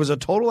accident. It was a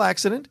total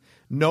accident.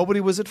 Nobody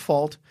was at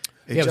fault.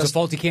 It was a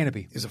faulty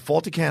canopy. It was a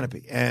faulty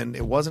canopy. And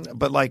it wasn't,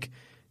 but like,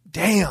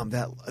 damn,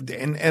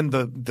 and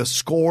the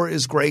score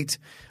is great.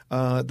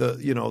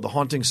 The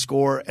haunting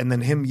score, and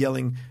then him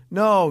yelling,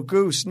 "No,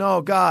 Goose,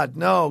 no, God,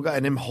 no," God,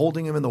 and him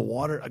holding him in the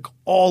water. Like,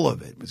 all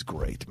of it was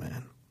great,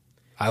 man.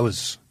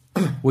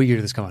 What year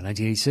did this come out?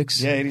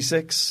 1986? Yeah,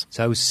 86.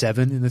 So I was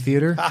 7 in the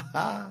theater,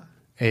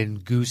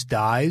 and Goose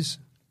dies,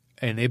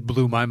 and it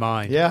blew my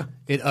mind. Yeah.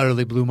 It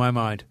utterly blew my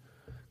mind.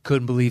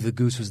 Couldn't believe that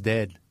Goose was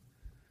dead.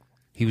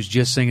 He was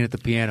just singing at the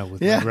piano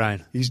with Meg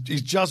Ryan. He's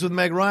just with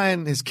Meg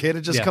Ryan. His kid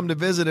had just come to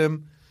visit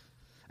him.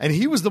 And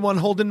he was the one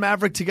holding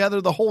Maverick together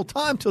the whole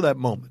time till that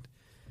moment.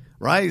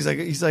 Right?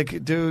 He's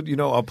like, dude,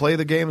 I'll play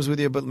the games with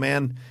you, but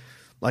man,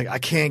 like you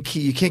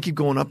can't keep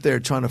going up there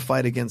trying to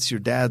fight against your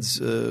dad's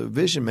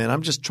vision, man.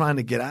 I'm just trying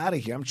to get out of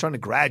here. I'm trying to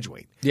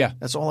graduate. Yeah.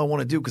 That's all I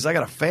want to do because I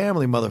got a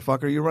family,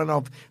 motherfucker. You run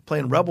off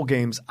playing Rebel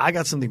games. I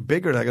got something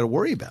bigger that I got to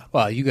worry about.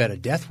 Well, you got a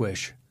death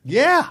wish.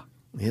 Yeah.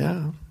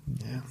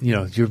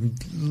 You're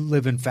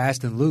living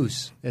fast and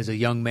loose as a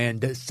young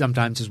man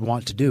sometimes is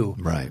wont to do.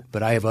 Right.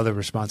 But I have other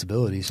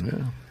responsibilities.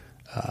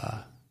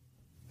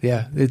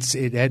 Yeah.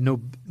 It had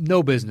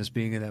no business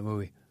being in that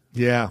movie.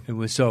 Yeah. It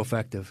was so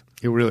effective.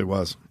 It really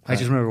was. I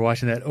just remember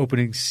watching that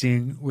opening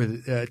scene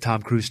where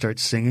Tom Cruise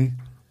starts singing.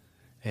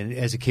 And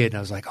as a kid, I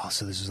was like, oh,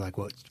 so this is like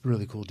what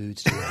really cool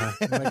dudes do, huh?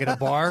 Like at a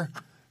bar.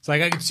 It's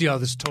like, I can see how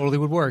this totally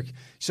would work. You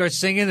start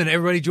singing, and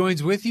everybody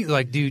joins with you.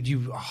 Like, dude,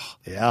 you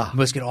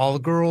must get all the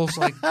girls.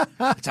 Like,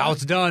 that's how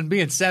it's done.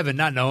 Being 7,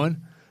 not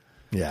knowing.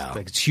 Yeah.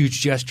 Like, it's huge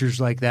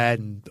gestures like that,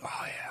 and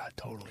I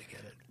totally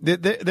get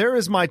it. There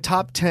is my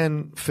top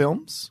 10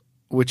 films,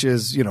 which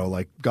is,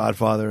 like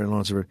Godfather and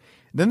Lawrence of Arabia.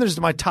 Then there's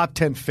my top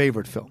 10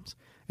 favorite films.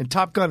 And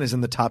Top Gun is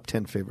in the top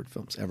 10 favorite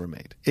films ever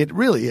made. It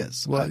really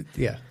is. Well,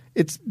 yeah.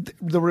 It's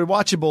the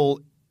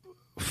rewatchable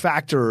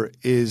factor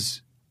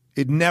is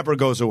it never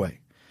goes away.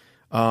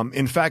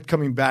 In fact,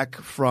 coming back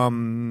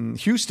from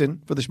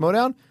Houston for the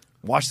Schmodown,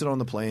 watched it on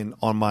the plane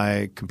on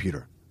my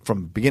computer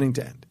from beginning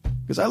to end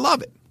because I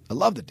love it. I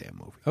love the damn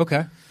movie.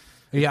 Okay.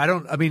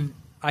 Yeah,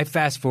 I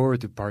fast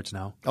forward through parts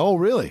now. Oh,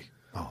 really?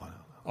 Oh, no.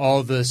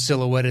 All the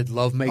silhouetted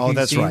lovemaking scenes. Oh,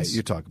 that's right.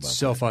 You talk about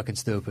so fucking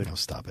stupid. No,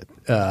 stop it.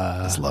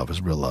 It's love.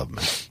 It's real love,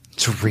 man.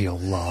 It's real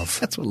love.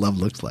 That's what love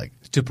looks like.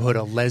 To put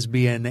a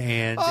lesbian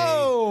and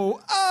a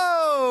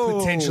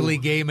potentially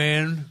gay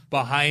man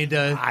behind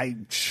a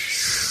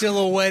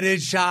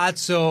silhouetted shot,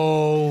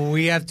 so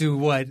we have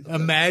to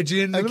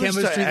imagine the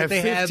chemistry that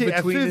they have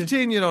between. At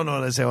 15, you don't know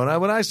what I say.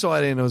 When I saw it,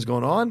 I didn't know what was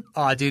going on.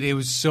 Oh, dude, it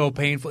was so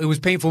painful. It was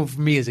painful for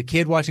me as a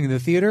kid watching in the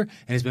theater,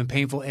 and it's been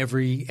painful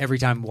every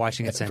time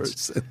watching it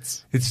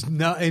since. It's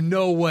not in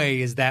no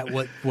way is that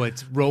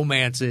what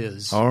romance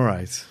is. All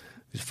right.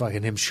 Just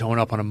fucking him showing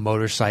up on a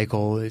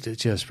motorcycle. It's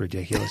just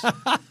ridiculous.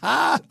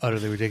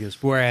 Utterly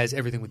ridiculous. Whereas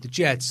everything with the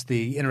jets,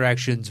 the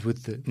interactions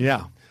with the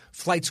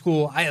Flight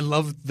School, I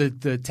love the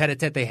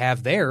tete-a-tete they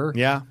have there.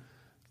 Yeah.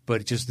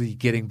 But just the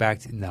getting back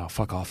to – no,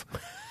 fuck off.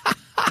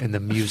 And the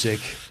music.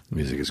 The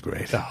music is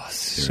great. Oh,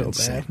 so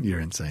bad. You're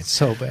insane.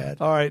 So bad.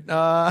 All right.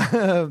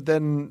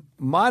 Then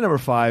my number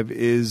 5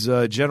 is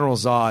General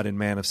Zod in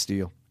Man of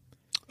Steel.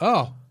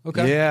 Oh,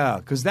 okay. Yeah,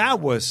 because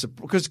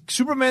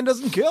Superman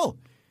doesn't kill.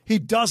 He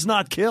does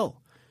not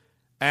kill.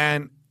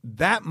 And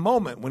that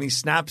moment when he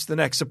snaps the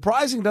neck,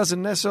 surprising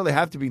doesn't necessarily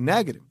have to be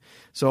negative.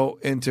 So,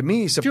 and to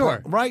me,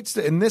 Sure. right,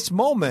 in this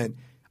moment,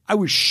 I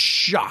was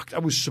shocked. I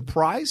was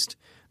surprised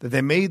that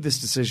they made this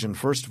decision,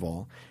 first of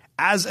all,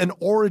 as an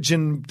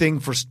origin thing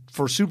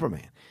for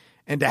Superman.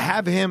 And to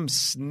have him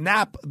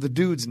snap the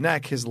dude's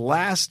neck, his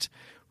last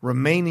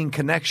remaining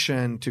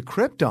connection to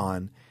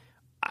Krypton,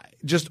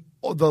 just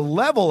the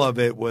level of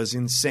it was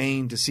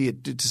insane to see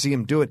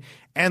him do it.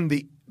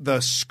 And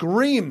the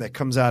scream that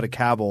comes out of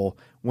Cavill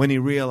when he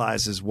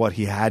realizes what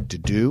he had to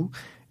do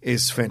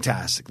is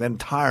fantastic. That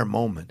entire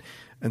moment.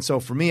 And so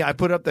for me, I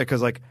put it up there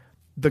because like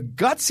the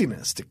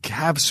gutsiness to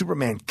have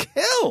Superman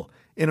kill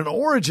in an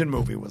origin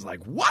movie was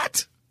like,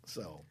 what?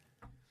 So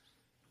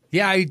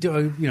yeah, I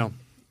do.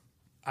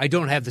 I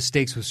don't have the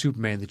stakes with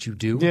Superman that you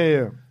do.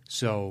 yeah.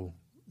 So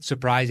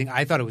surprising.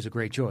 I thought it was a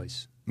great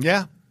choice.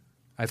 Yeah.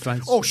 I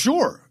find. Oh,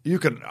 sure. You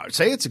can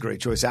say it's a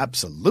great choice.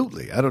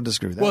 Absolutely. I don't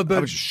disagree with that. Well, but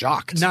I was just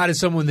shocked. Not as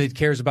someone that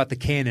cares about the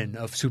canon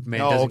of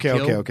Superman. Oh, doesn't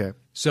okay, kill. okay.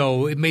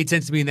 So it made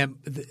sense to me in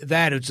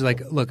that it's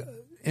like, look,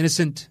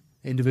 innocent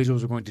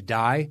individuals are going to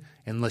die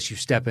unless you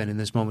step in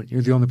this moment.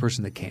 You're the only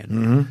person that can.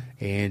 Mm-hmm.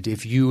 And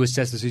if you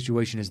assess the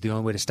situation as the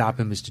only way to stop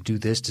him is to do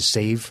this to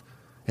save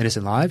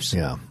innocent lives,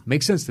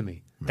 makes sense to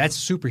me.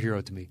 That's a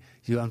superhero to me.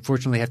 You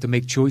unfortunately have to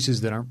make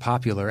choices that aren't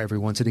popular every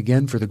once and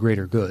again for the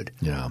greater good.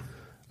 Yeah.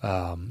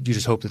 You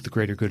just hope that the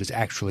greater good is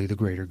actually the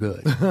greater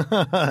good.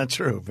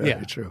 True.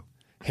 Very true.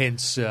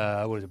 Hence,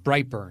 what is it,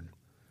 Brightburn.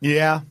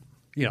 Yeah.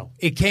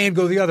 It can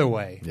go the other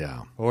way.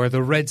 Yeah. Or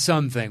the Red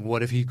Sun thing.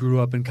 What if he grew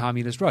up in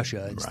communist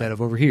Russia instead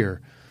of over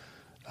here?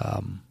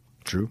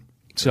 True.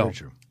 So, very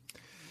true.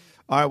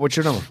 All right, what's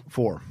your number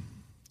 4?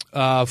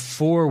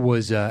 4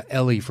 was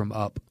Ellie from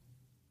Up.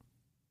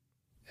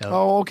 Ellie.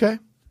 Oh, okay.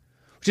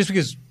 Just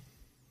because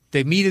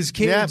they meet as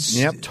kids.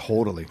 Yep,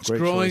 totally. Great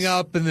growing choice.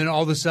 up, and then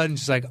all of a sudden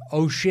she's like,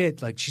 oh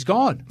shit, like she's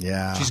gone.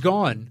 Yeah. She's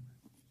gone.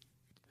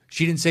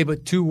 She didn't say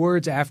but 2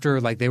 words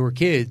after like they were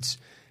kids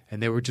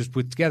and they were just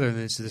put together. And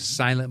it's this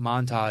silent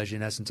montage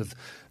in essence of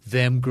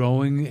them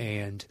growing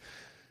and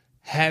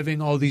having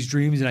all these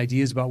dreams and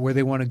ideas about where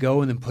they want to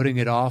go and then putting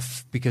it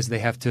off because they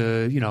have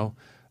to,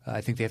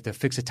 I think they have to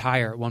fix a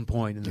tire at one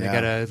point and they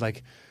got to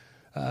like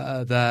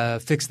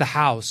fix the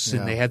house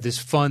and they have this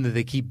fun that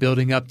they keep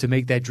building up to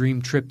make that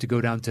dream trip to go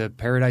down to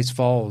Paradise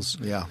Falls.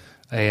 Yeah.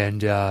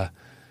 And,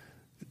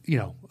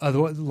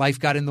 life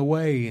got in the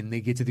way and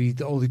they get to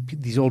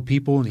these old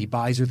people and he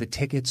buys her the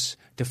tickets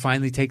to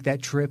finally take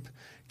that trip,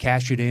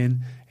 cash it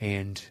in,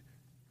 and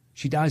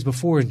she dies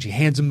before and she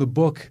hands him the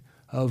book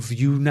of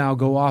you now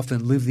go off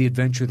and live the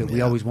adventure that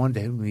we always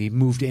wanted to. We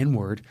moved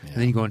inward and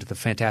then you go into the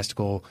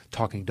fantastical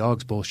talking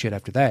dogs bullshit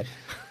after that.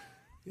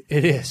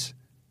 It is.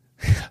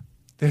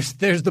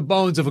 There's the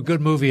bones of a good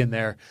movie in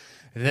there.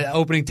 The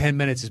opening 10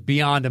 minutes is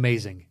beyond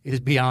amazing. It is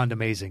beyond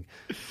amazing.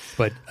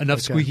 But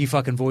enough squeaky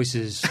fucking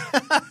voices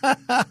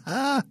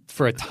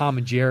for a Tom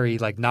and Jerry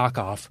like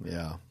knockoff.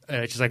 Yeah.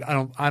 It's just like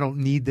I don't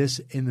need this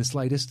in the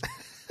slightest.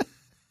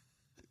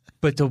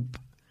 But to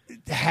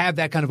have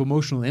that kind of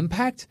emotional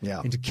impact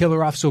and to kill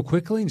her off so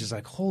quickly and just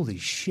like holy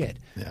shit.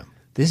 Yeah.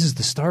 This is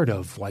the start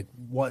of like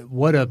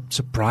what a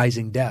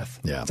surprising death.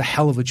 Yeah. It's a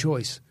hell of a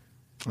choice.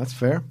 That's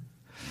fair.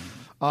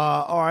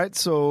 All right,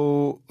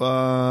 so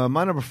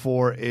my number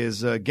 4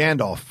 is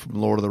Gandalf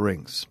from Lord of the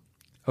Rings.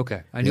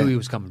 Okay, I knew he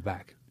was coming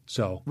back.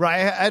 So right,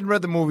 I hadn't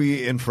read the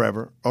movie in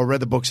forever or read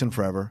the books in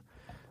forever.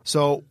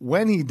 So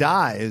when he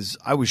dies,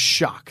 I was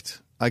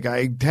shocked. Like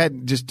I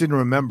just didn't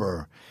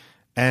remember,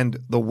 and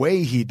the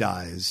way he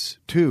dies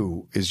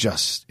too is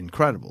just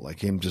incredible.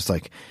 Like him just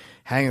like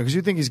hanging because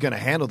you think he's going to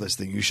handle this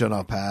thing. You shall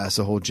not pass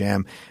the whole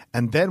jam,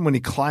 and then when he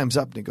climbs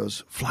up and he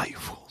goes, "Fly, you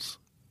fools."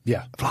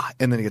 yeah. Fly.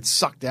 And then he gets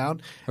sucked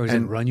down. Or is it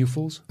Run, You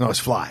Fools? No, it's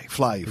Fly.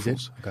 Fly, you Is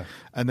fools. it? Okay.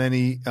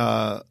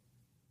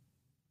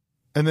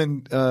 And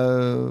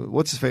then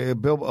what's his face?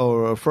 Bilbo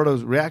or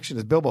Frodo's reaction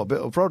is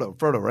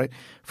Frodo, right?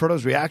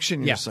 Frodo's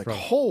reaction, you're just like, Frodo.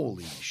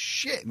 Holy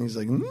shit. And he's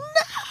like, no.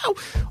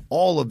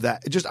 All of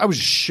that. I was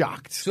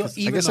shocked. So 'Cause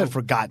I even guess though- I'd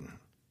forgotten.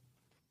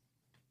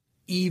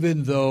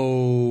 Even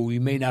though you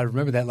may not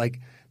remember that, like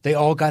they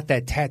all got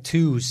that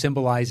tattoo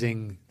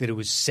symbolizing that it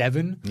was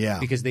 7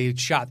 because they had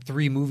shot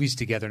 3 movies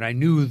together. And I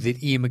knew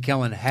that Ian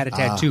McKellen had a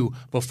tattoo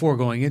before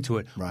going into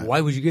it. Right.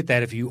 Why would you get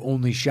that if you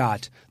only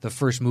shot the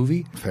first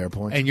movie? Fair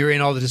point. And you're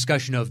in all the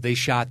discussion of they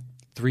shot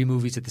 3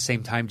 movies at the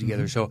same time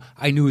together. So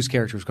I knew his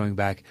character was going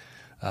back.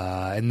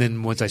 And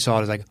then once I saw it,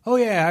 I was like, oh,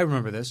 yeah, I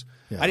remember this.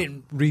 Yeah. I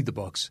didn't read the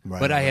books,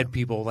 but I had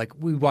people like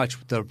we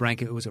watched the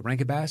was it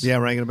Rankin Bass? Yeah,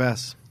 Rankin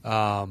Bass.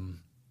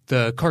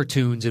 The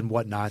cartoons and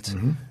whatnot,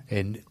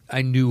 and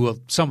I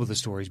knew some of the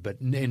stories, but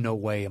in no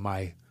way am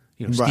I,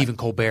 Stephen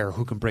Colbert,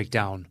 who can break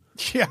down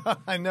Yeah,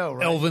 I know,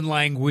 right? elven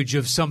language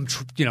of some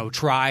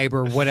tribe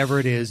or whatever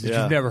it is that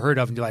you've never heard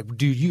of, and you're like,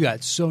 dude, you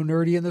got so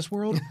nerdy in this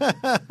world.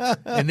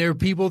 And there are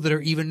people that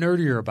are even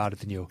nerdier about it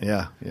than you.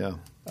 Yeah.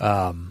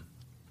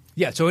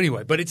 So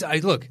anyway, but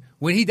look,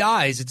 when he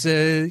dies, it's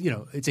a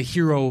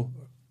hero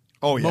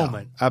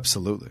moment.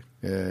 Absolutely.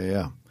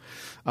 Yeah.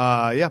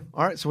 All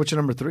right, so what's your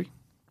number 3?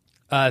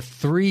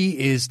 3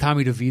 is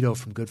Tommy DeVito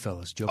from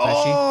Goodfellas. Joe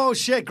Pesci. Oh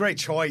shit, great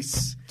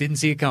choice. Didn't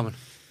see it coming.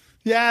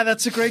 Yeah,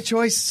 that's a great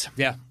choice.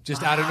 Yeah,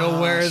 just out of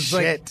nowhere. It's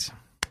like,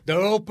 they're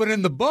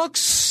opening the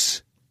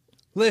books.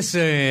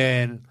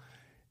 Listen,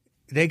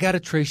 they got to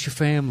trace your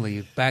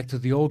family back to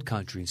the old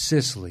country,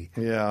 Sicily.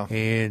 Yeah.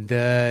 And,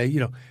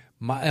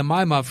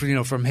 my mom,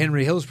 from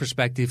Henry Hill's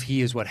perspective,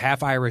 he is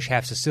half Irish,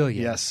 half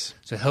Sicilian. Yes.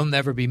 So he'll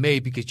never be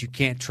made because you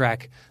can't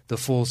track the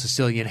full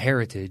Sicilian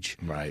heritage.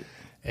 Right.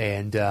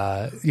 And,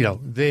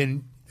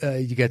 then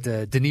you get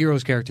De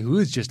Niro's character who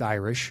is just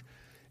Irish.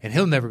 And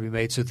he'll never be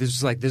made. So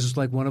this is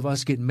like one of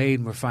us getting made,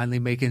 and we're finally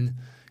making,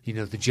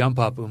 the jump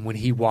up. And when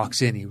he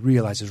walks in, he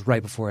realizes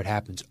right before it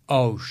happens,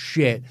 oh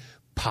shit,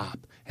 pop,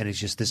 and it's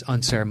just this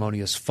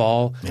unceremonious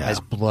fall as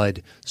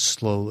blood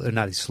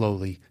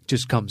slowly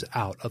just comes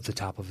out of the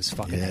top of his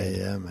fucking head.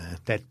 Yeah, man.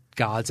 That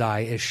God's eye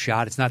is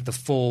shot. It's not the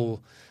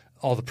full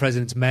All the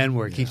President's Men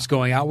where it keeps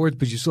going outward,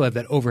 but you still have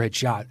that overhead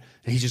shot,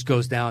 and he just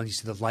goes down. You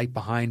see the light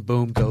behind,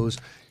 boom, goes.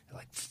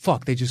 Like,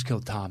 fuck, they just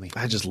killed Tommy.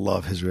 I just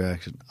love his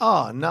reaction.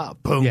 Oh, no.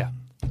 Boom. Yeah.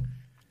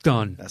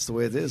 Done. That's the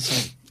way it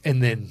is.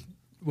 And then,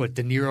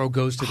 De Niro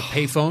goes to the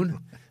payphone,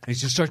 and he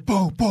just starts,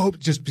 boom, boom,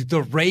 just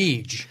the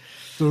rage.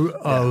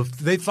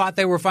 They thought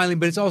they were finally,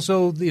 but it's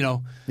also,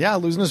 Yeah,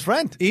 losing his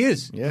friend. He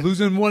is. Yeah.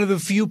 Losing one of the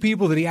few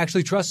people that he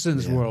actually trusts in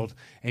this world.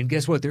 And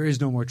guess what? There is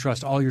no more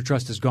trust. All your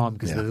trust is gone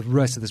because the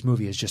rest of this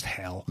movie is just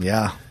hell.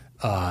 Yeah.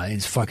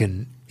 It's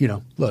fucking,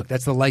 look,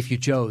 that's the life you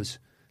chose.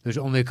 There's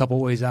only a couple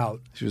ways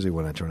out. It's usually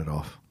when I turn it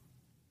off.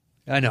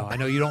 I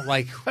know you don't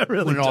like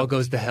when it all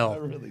goes to hell.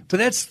 But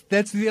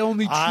that's the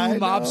only true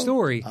mob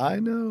story. I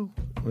know.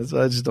 I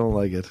just don't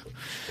like it.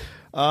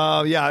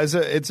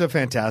 It's a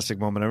fantastic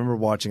moment. I remember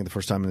watching it the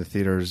first time in the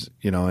theaters,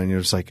 and you're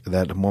just like,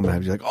 that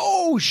moment, you're like,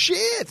 oh,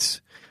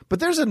 shit.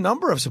 But there's a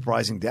number of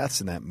surprising deaths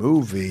in that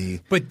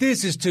movie. But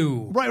this is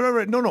too.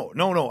 Right.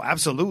 No,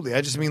 absolutely.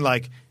 I just mean,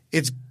 like,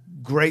 it's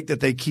great that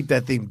they keep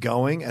that theme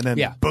going, and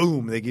then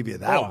boom, they give you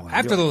that one.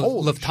 After the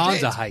Lufthansa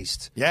shit.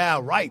 Heist.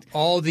 Yeah, right.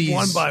 All these.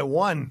 One by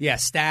one. Yeah,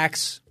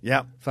 Stax.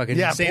 Yeah. Fucking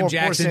Sam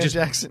Jackson. Poor Sam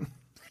Jackson.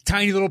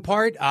 Tiny little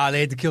part. They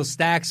had to kill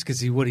Stax because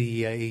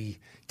he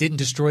didn't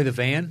destroy the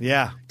van.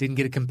 Yeah. Didn't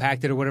get it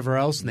compacted or whatever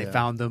else, and they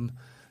found them.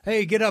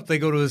 Hey, get up. They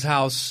go to his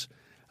house.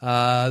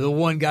 The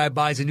one guy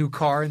buys a new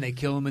car, and they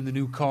kill him in the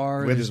new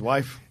car. With his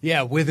wife?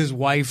 Yeah, with his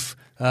wife.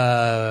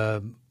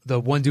 The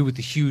one dude with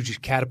the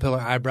huge caterpillar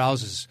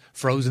eyebrows is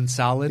frozen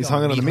solid. He's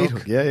hung on the meat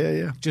hook.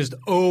 Yeah. Just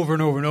over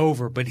and over and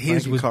over. But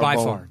his was by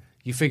far.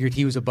 You figured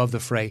he was above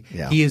the fray.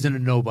 Yeah. He isn't a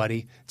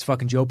nobody. It's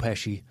fucking Joe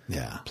Pesci.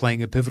 Yeah.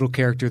 Playing a pivotal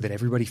character that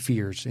everybody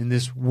fears in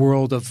this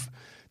world of,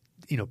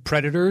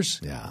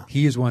 predators. Yeah.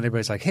 He is one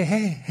everybody's like,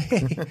 hey,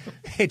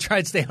 try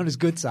and stay on his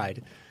good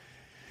side.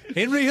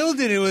 Henry Hill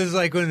did it. Was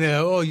like when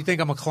you think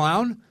I'm a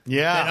clown?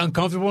 Yeah. That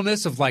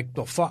uncomfortableness of like,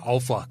 oh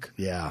fuck.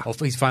 Yeah. Oh,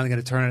 he's finally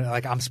going to turn it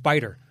like I'm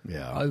Spider.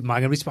 Yeah. Am I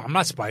going to be I'm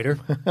not Spider.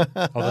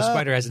 Although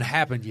Spider hasn't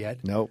happened yet.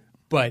 Nope.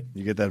 But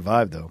you get that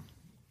vibe though.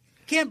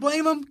 Can't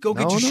blame him. Go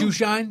get your shoe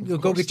shine.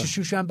 Go get your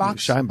shoe shine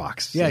box. Shine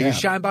box. Yeah, your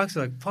shine box.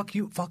 Like, fuck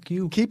you.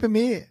 Keep him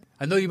here.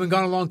 I know you've been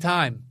gone a long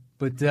time,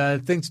 but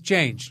things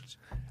changed.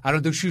 I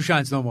don't do shoe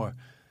shines no more.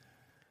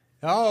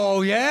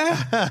 Oh,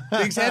 yeah?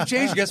 Things have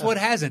changed. Guess what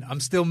hasn't? I'm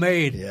still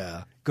made.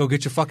 Yeah. Go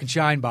get your fucking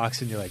shine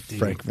box. And you're like, dude.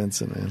 Frank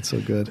Vincent, man.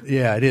 So good.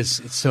 Yeah, it is.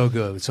 It's so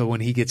good. So when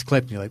he gets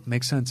clipped, you're like,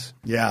 makes sense.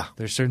 Yeah.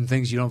 There's certain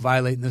things you don't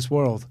violate in this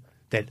world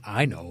that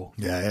I know.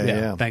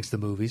 Yeah. Thanks to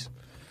movies.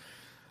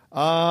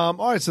 All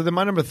right. So then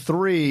my number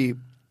 3,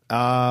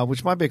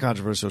 which might be a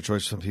controversial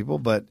choice for some people,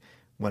 but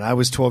when I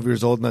was 12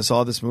 years old and I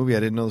saw this movie, I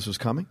didn't know this was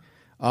coming.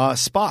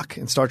 Spock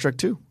in Star Trek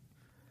 2.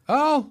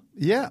 Oh,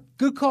 yeah,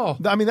 good call.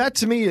 I mean, that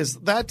to me is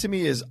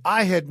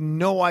I had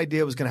no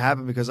idea it was going to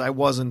happen because I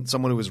wasn't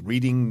someone who was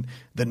reading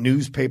the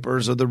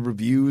newspapers or the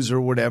reviews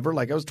or whatever.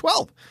 Like I was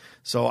 12,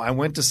 so I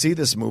went to see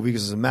this movie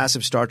because I was a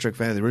massive Star Trek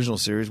fan of the original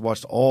series.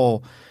 Watched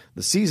all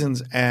the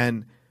seasons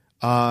and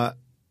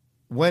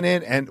went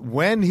in. And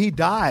when he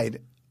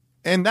died,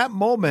 in that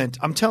moment,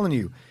 I'm telling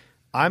you,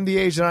 I'm the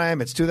age that I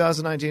am. It's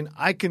 2019.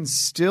 I can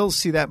still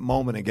see that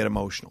moment and get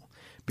emotional.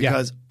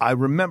 Because I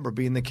remember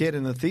being the kid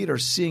in the theater,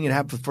 seeing it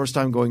happen for the first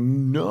time,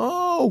 going,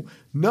 no.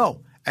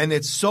 And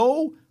it's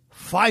so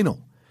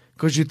final.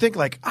 Because you think,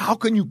 like, how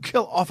can you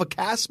kill off a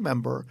cast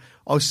member,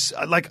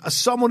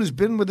 someone who's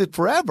been with it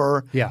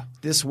forever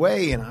this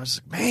way? And I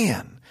was like,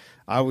 man,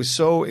 I was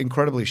so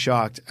incredibly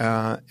shocked.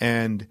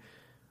 And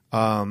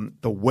the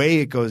way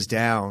it goes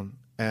down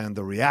and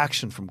the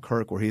reaction from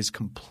Kirk where he's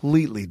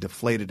completely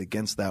deflated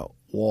against that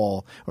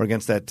wall or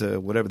against that,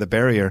 the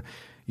barrier –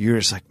 you're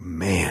just like,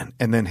 man.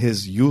 And then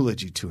his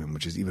eulogy to him,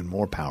 which is even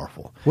more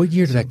powerful. What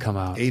year did that come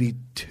out?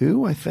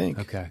 82, I think.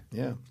 Okay.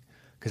 Yeah.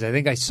 because I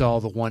think I saw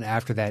the one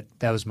after that.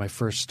 That was my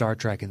first Star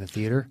Trek in the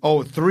theater.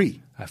 Oh,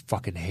 3. I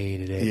fucking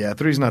hated it. Yeah,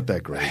 3's not that I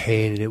great.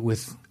 hated it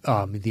with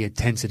the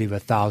intensity of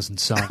 1,000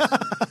 Suns.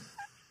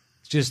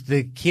 Just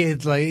the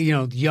kid, like,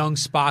 young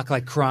Spock,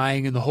 like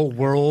crying, and the whole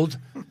world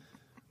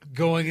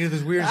going into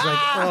this weird, like,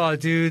 oh,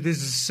 dude, this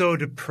is so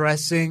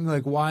depressing.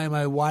 Like,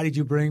 why did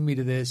you bring me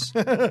to this?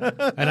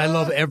 And I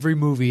love every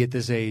movie at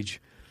this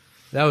age.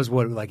 That was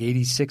what, like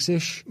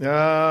 86-ish? 3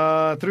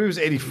 was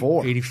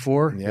 84.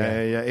 84?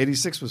 Yeah.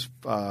 86 was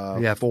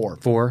 4.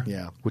 4?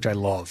 Yeah. Which I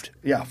loved.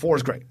 Yeah, 4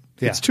 is great.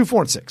 Yeah. It's 2,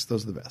 4, and 6.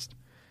 Those are the best.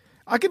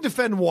 I can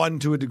defend 1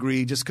 to a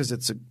degree just because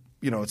it's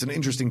it's an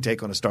interesting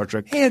take on a Star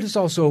Trek. And it's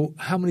also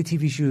how many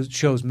TV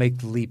shows make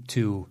the leap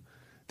to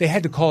 – they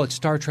had to call it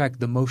Star Trek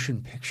the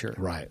Motion Picture.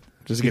 Right.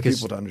 Just to get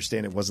people to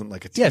understand it wasn't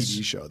like a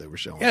TV show they were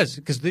showing. Yes,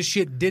 because this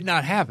shit did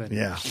not happen.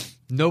 Yeah.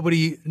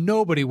 Nobody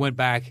went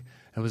back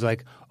and was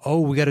like,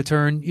 oh, we got to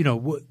turn,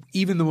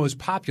 even the most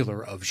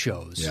popular of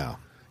shows. Yeah.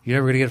 You're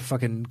never going to get a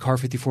fucking Car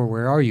 54,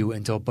 Where Are You?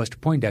 Until Buster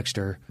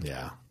Poindexter.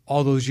 Yeah.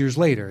 All those years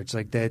later. It's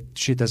like that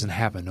shit doesn't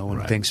happen. No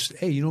one thinks,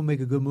 hey, you don't make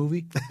a good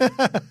movie?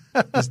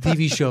 This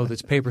TV show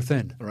that's paper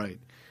thin. Right.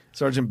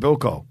 Sergeant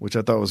Bilko, which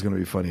I thought was going to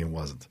be funny and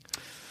wasn't.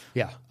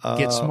 Yeah.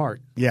 Get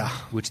Smart. Yeah.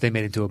 Which they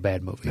made into a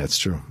bad movie. That's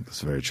true.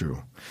 That's very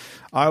true.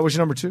 All right, what's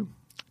your number 2?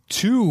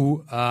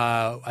 2,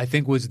 I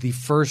think, was the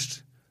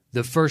first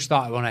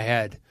thought when I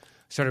had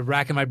started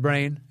racking my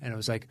brain, and it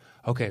was like,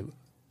 okay,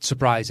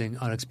 surprising,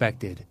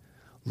 unexpected.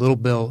 Little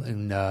Bill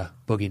in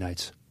Boogie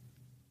Nights.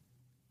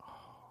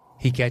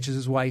 He catches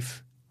his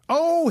wife.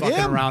 Oh, fucking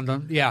him? around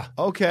him. Yeah.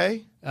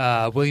 Okay.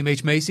 William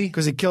H. Macy.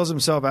 Because he kills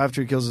himself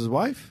after he kills his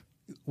wife?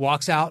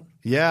 Walks out.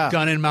 Yeah.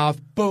 Gun in mouth.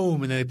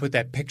 Boom. And then they put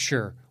that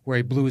picture where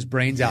he blew his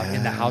brains out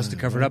in the house to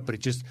cover it up, but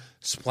it just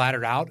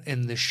splattered out.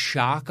 And the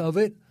shock of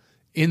it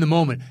in the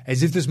moment,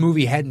 as if this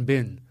movie hadn't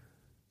been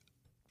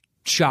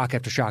shock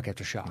after shock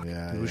after shock.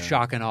 Yeah, it was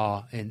shock and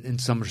awe in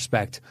some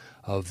respect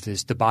of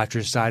this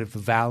debaucherous side of the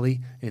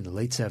valley in the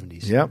late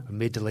 70s. Yep.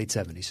 Mid to late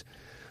 70s.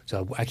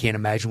 So I can't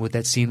imagine what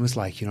that scene was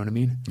like. You know what I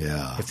mean?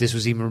 Yeah. If this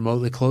was even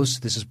remotely close,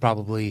 this is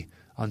probably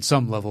on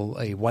some level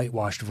a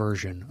whitewashed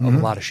version of a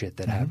lot of shit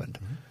that happened.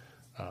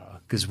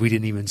 Because we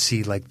didn't even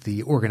see like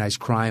the organized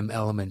crime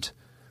element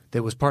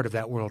that was part of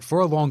that world for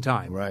a long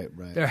time. Right.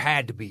 There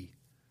had to be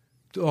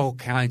all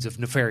kinds of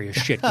nefarious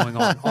shit going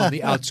on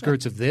the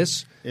outskirts of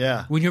this.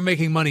 Yeah. When you're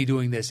making money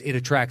doing this, it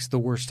attracts the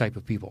worst type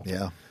of people.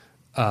 Yeah.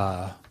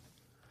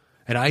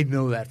 And I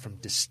know that from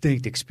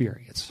distinct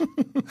experience.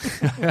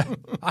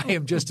 I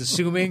am just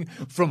assuming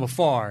from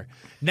afar.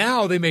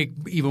 Now they make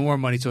even more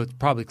money, so it's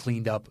probably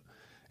cleaned up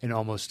in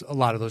almost a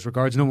lot of those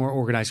regards. No more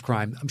organized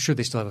crime. I'm sure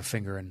they still have a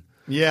finger in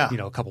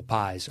a couple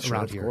pies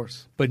around here. Of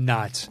course. But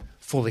not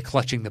fully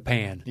clutching the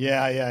pan.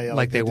 Yeah.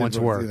 Like they once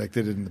were. Like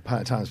they did in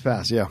the times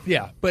past, yeah.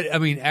 Yeah, but I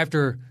mean,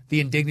 after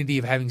the indignity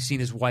of having seen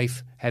his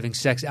wife having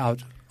sex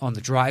out on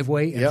the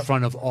driveway in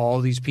front of all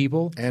these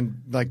people.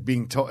 And like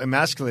being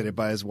emasculated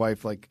by his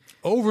wife like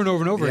over and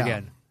over and over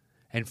again.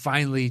 And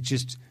finally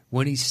just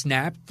when he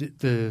snapped,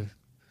 it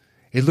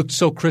looked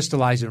so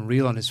crystallized and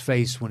real on his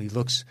face when he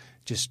looks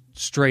just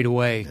straight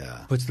away,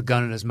 puts the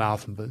gun in his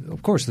mouth. But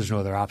of course there's no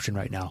other option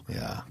right now.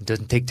 Yeah. It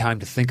doesn't take time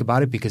to think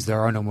about it because there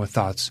are no more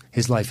thoughts.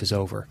 His life is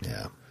over.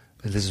 Yeah.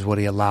 And this is what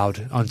he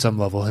allowed on some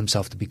level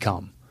himself to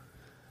become.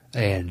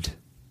 And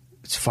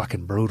it's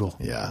fucking brutal.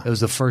 Yeah. It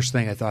was the first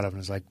thing I thought of and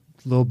it was like,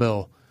 Little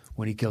Bill,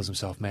 when he kills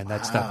himself, man,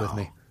 that stuck with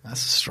me.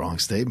 That's a strong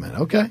statement.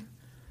 Okay.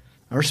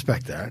 I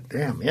respect that.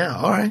 Damn. Yeah.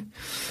 All right.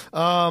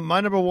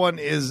 My number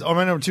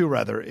 2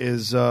 rather,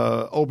 is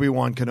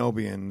Obi-Wan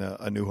Kenobi in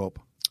A New Hope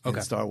in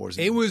Star Wars.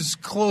 It was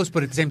close,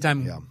 but at the same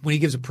time, when he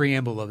gives a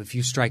preamble of if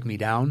you strike me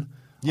down,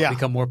 I'll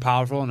become more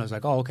powerful. And I was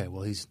like, oh, okay,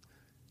 well, he's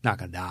not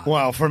going to die.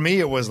 Well, for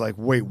me, it was like,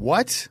 wait,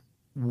 what?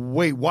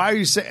 Wait, why are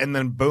you saying? And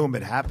then boom,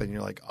 it happened.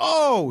 You're like,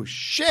 oh,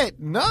 shit,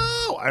 no.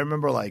 I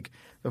remember like,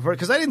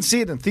 because I didn't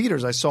see it in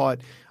theaters. I saw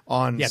it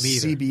on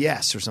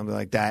CBS or something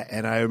like that.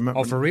 And I remember.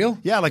 Oh, for real?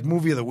 Yeah, like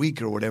Movie of the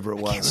Week or whatever it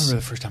was. I can't remember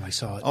the first time I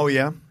saw it. Oh,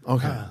 yeah?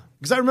 Okay.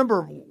 Because I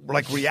remember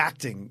like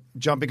reacting,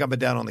 jumping up and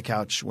down on the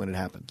couch when it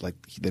happened, like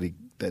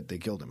that they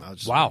killed him. I was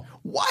just like,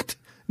 what?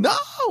 No,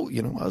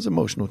 I was an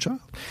emotional child.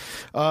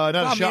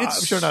 I'm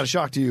sure not a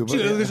shock to you. But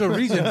there's a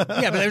reason. Yeah,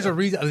 but there's a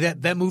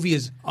reason. That movie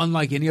is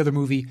unlike any other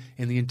movie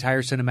in the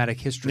entire cinematic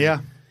history.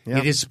 Yeah.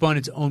 It has spun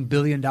its own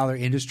billion-dollar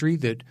industry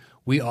that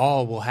we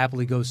all will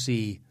happily go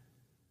see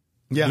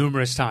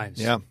numerous times.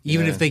 Yeah.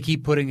 Even if they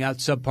keep putting out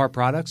subpar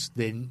products,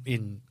 then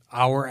in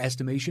our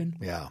estimation,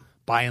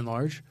 by and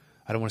large,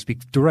 I don't want to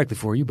speak directly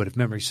for you, but if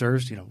memory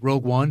serves,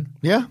 Rogue One.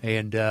 Yeah.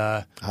 And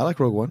I like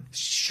Rogue One.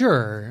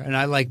 Sure. And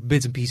I like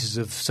bits and pieces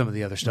of some of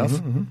the other stuff.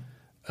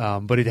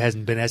 But it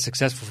hasn't been as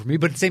successful for me.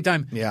 But at the same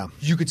time,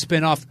 you could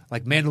spin off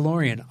like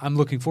Mandalorian. I'm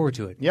looking forward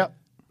to it. Yep.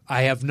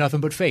 I have nothing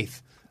but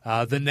faith.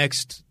 The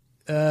next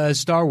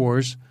Star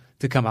Wars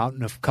to come out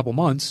in a couple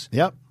months.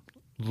 Yep.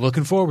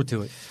 Looking forward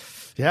to it.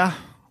 Yeah.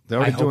 They're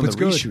already doing the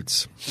good.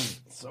 reshoots.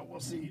 So we'll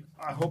see.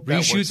 I hope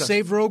reshoots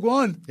saved Rogue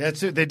One. Yeah,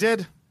 they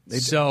did.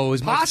 So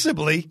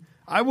possibly.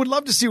 I would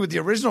love to see what the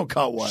original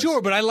cut was.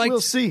 Sure, but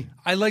we'll see.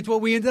 I liked what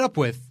we ended up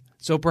with.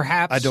 So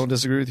perhaps I don't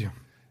disagree with you.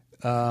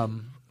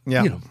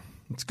 Yeah,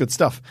 it's good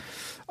stuff.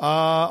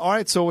 All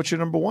right, so what's your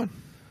number one?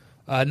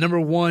 Number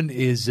one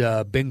is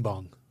Bing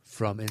Bong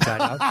from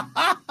Inside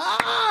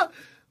Out.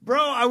 Bro,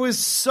 I was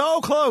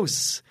so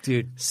close.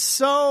 Dude.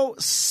 So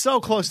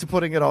close to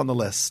putting it on the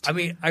list. I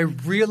mean, I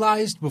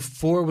realized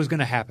before it was going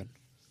to happen.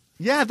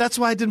 Yeah, that's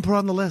why I didn't put it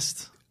on the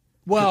list.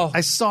 Well,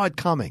 I saw it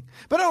coming.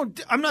 But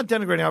I'm not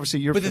denigrating, obviously,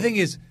 your But the thing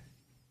is,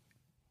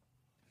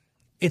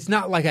 it's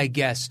not like I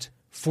guessed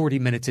 40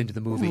 minutes into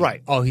the movie.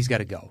 Right. Oh, he's got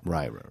to go.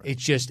 Right.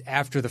 It's just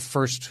after the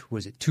first,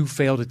 was it 2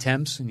 failed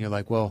attempts? And you're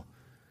like, well,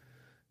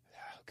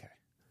 okay.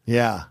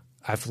 Yeah.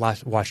 I've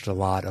watched a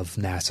lot of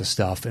NASA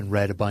stuff and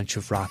read a bunch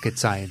of rocket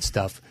science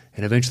stuff,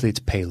 and eventually it's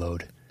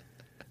payload.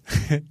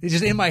 It's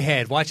just in my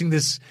head, watching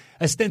this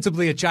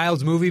ostensibly a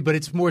child's movie, but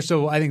it's more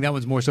so, I think that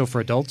one's more so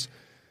for adults.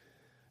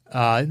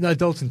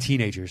 Adults and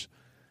teenagers.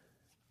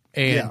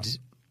 And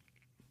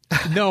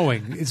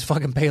knowing it's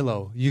fucking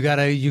payload. You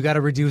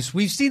gotta reduce.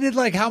 We've seen it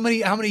like how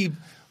many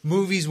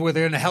movies where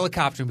they're in a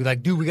helicopter and be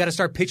like, dude, we got to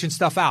start pitching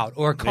stuff out,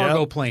 or a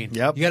cargo plane.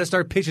 Yep. You got to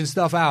start pitching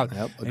stuff out.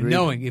 Yep, and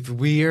knowing if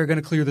we are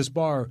going to clear this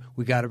bar,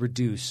 we got to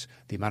reduce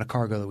the amount of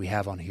cargo that we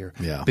have on here.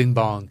 Yeah. Bing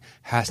Bong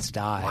has to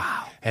die.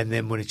 Wow. And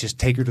then when it's just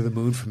take her to the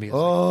moon for me, it's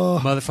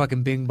like,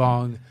 motherfucking Bing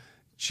Bong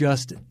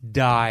just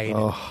died.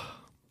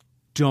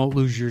 Don't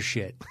lose your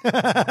shit.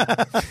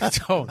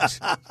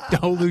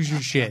 Don't lose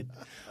your shit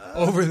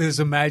over this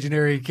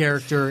imaginary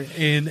character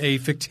in a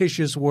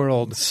fictitious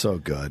world. So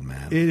good,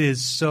 man. It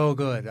is so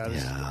good.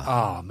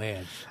 Oh,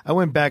 man. I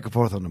went back and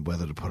forth on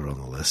whether to put it on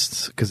the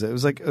list because it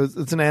was like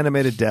it's an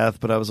animated death,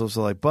 but I was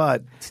also like,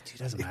 but it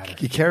doesn't matter.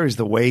 It carries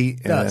the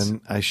weight, does.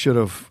 and I should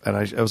have. And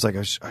I was like,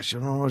 I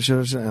should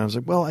have. And I was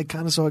like, well, I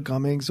kind of saw it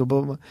coming. So, blah,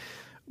 blah, blah.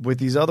 With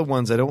these other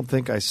ones, I don't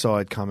think I saw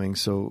it coming,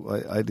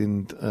 so I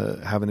didn't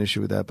have an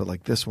issue with that. But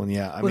like this one,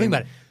 yeah. I mean, think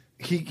about it.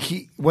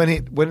 He when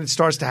it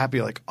starts to happen,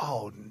 you're like,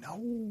 oh no.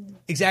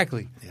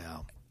 Exactly. Yeah.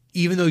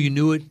 Even though you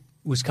knew it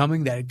was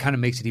coming, that kind of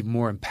makes it even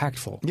more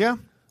impactful. Yeah.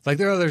 Like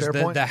there are others,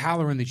 the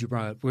Halloran that you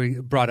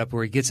brought up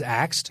where he gets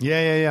axed.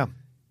 Yeah.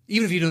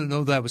 Even if you don't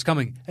know that was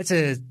coming, that's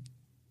a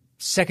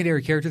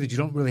secondary character that you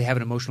don't really have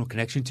an emotional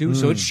connection to.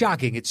 So it's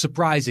shocking, it's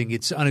surprising,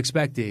 it's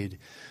unexpected.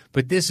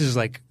 But this is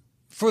like,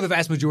 for the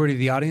vast majority of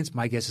the audience,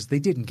 my guess is they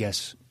didn't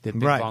guess that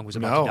Bing Bong was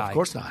about to die. No, of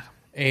course not.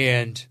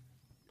 And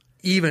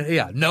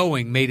even,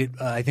 knowing made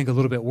it, I think, a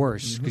little bit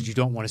worse because you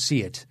don't want to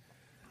see it.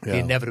 The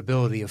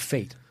inevitability of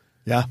fate.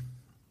 Yeah.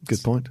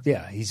 Good point.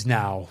 Yeah, he's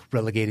now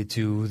relegated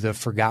to the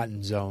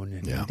forgotten zone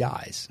and he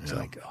dies. It's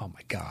like, oh my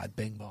God,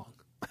 Bing Bong.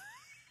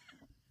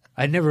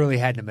 I never really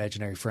had an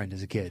imaginary friend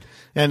as a kid.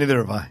 Yeah, neither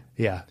have I.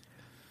 Yeah.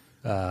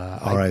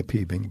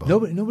 R.I.P. Bing Bong.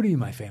 Nobody in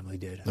my family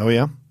did. Oh,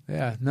 yeah?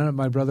 Yeah, none of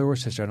my brother or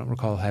sister. I don't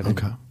recall having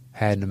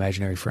had an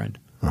imaginary friend.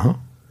 Uh-huh.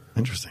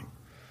 Interesting.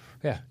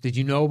 Yeah. Did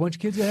you know a bunch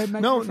of kids that had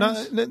imaginary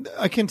friends? No,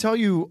 I can tell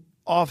you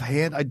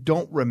offhand, I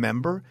don't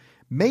remember.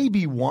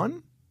 Maybe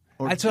one.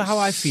 That's how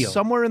I feel.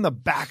 Somewhere in the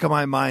back of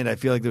my mind, I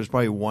feel like there's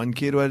probably one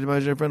kid who had an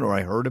imaginary friend, or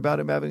I heard about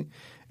him having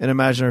an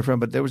imaginary friend,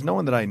 but there was no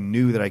one that I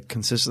knew that I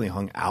consistently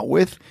hung out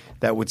with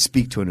that would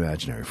speak to an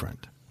imaginary friend.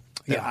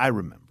 Yeah, I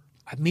remember.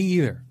 Me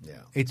either.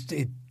 Yeah.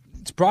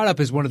 It's brought up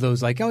as one of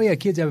those like, oh yeah,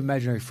 kids have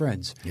imaginary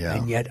friends. Yeah.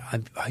 And yet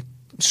I'm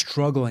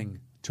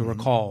struggling to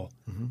recall.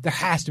 There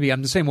has to be.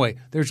 I'm the same way.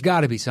 There's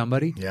got to be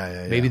somebody.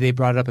 Yeah. Maybe they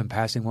brought it up in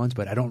passing once,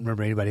 but I don't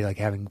remember anybody like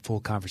having full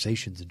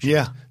conversations and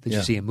shit that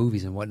you see in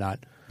movies and whatnot.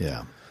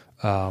 Yeah.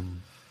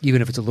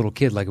 Even if it's a little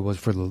kid like it was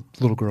for the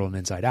little girl in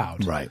Inside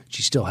Out. Right.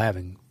 She's still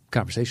having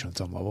conversation on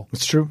some level.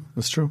 It's true.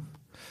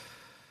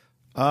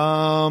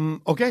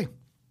 Okay.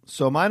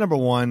 So my number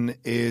one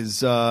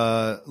is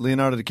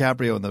Leonardo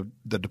DiCaprio in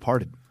The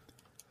Departed.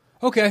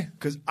 Okay.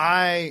 Because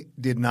I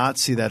did not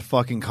see that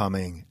fucking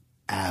coming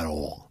at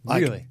all.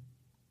 Really?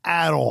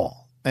 At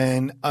all.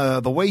 And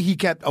the way he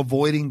kept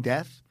avoiding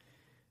death,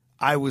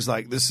 I was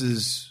like,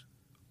 he's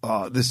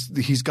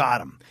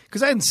got him.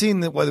 Because I hadn't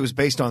seen whether it was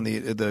based on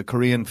the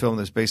Korean film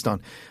that was based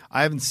on.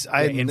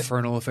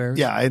 Infernal Affairs?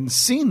 Yeah, I hadn't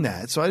seen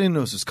that, so I didn't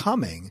know this was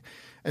coming.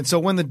 And so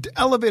when the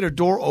elevator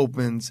door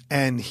opens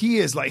and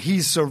he's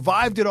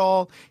survived it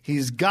all,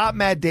 he's got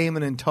Matt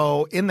Damon in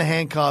tow in the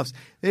handcuffs,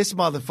 this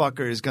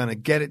motherfucker is going to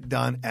get it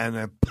done. And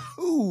then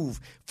poof,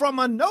 from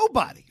a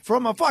nobody,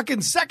 from a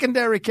fucking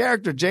secondary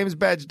character, James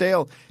Badge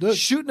Dale,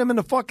 shooting him in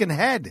the fucking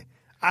head.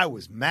 I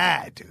was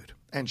mad, dude,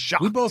 and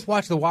shocked. We both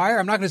watched The Wire.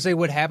 I'm not going to say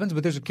what happens,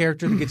 but there's a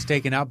character that gets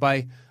taken out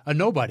by a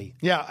nobody.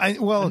 Yeah, a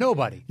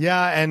nobody.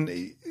 Yeah, and,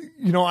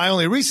 I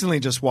only recently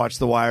just watched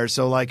The Wire,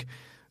 so like...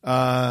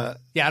 I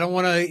don't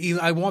want to.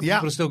 I want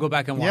people to still go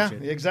back and watch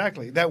it. Yeah,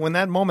 exactly. That when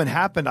that moment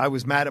happened, I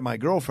was mad at my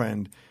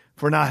girlfriend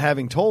for not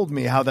having told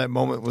me how that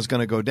moment was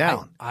going to go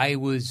down. I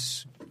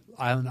was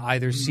on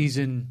either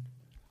season.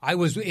 I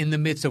was in the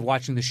midst of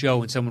watching the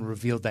show, and someone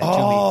revealed that to me.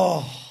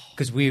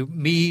 because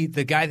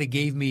the guy that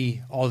gave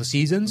me all the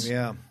seasons,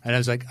 Yeah. and I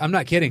was like, I'm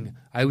not kidding.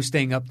 I was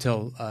staying up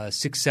till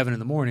 6, 7 in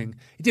the morning.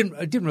 It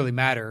didn't really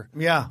matter,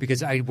 Yeah.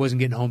 because I wasn't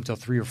getting home till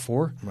 3 or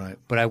 4. Right.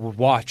 But I would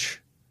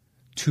watch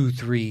 2,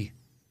 3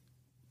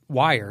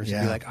 wires and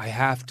Yeah. be like, I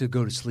have to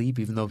go to sleep,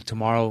 even though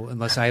tomorrow,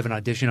 unless I have an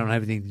audition, I don't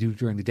have anything to do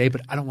during the day.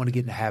 But I don't want to get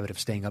in the habit of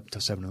staying up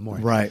until 7 in the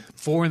morning. Right.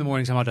 4 in the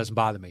morning somehow doesn't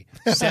bother me.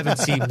 7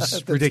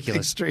 seems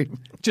ridiculous. Extreme.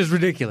 Just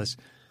ridiculous.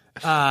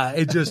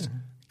 It just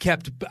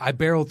I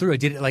barreled through. I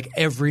did it like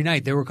every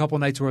night. There were a couple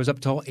of nights where I was up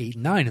till 8,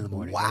 9 in the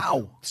morning.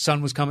 Wow. Like,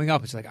 sun was coming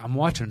up. It's like, I'm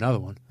watching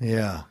another one.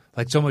 Yeah.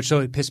 Like, so much so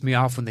it pissed me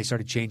off when they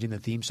started changing the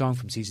theme song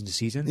from season to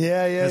season.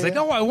 Yeah, yeah, I was like, yeah.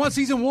 no, I want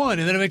season 1.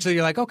 And then eventually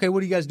you're like, okay,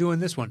 what are you guys doing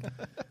this one?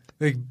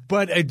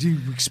 But I do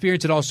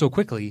experience it all so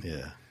quickly.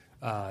 Yeah.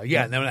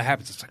 And then when it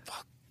happens, it's like,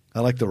 fuck.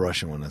 I like the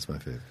Russian one. That's my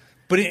favorite.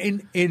 But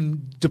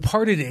in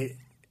Departed,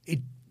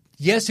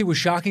 yes, it was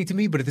shocking to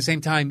me, but at the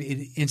same time,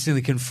 it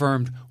instantly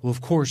confirmed, well, of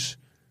course,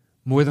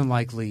 more than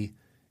likely,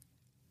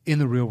 in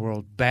the real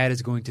world, bad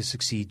is going to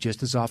succeed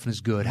just as often as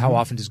good. How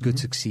often does good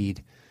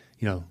succeed?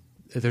 You know,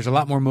 there's a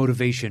lot more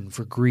motivation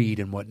for greed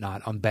and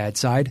whatnot on bad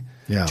side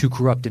to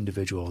corrupt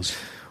individuals.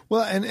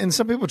 Well, and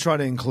some people try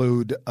to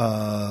include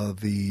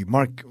the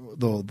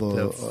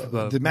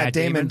Matt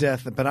Damon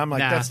death, but I'm like,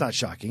 that's not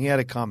shocking. He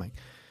had it coming.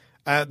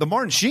 The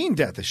Martin Sheen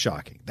death is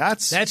shocking.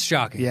 That's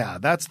shocking. Yeah,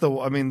 that's the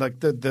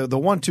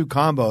 1-2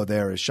 combo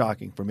there is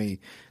shocking for me.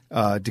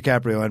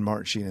 DiCaprio and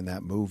Martin Sheen in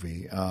that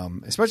movie,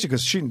 especially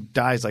because Sheen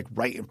dies like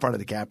right in front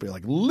of DiCaprio,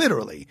 like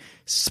literally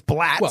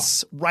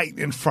splats right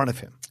in front of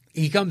him.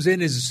 He comes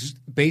in as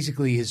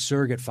basically his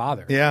surrogate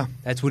father. Yeah.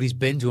 That's what he's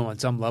been to him on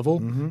some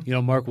level. Mm-hmm. You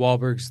know, Mark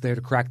Wahlberg's there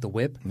to crack the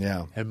whip.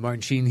 Yeah. And Martin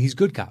Sheen, he's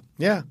good cop.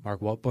 Yeah.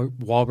 Mark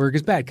Wahlberg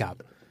is bad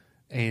cop.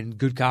 And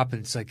good cop,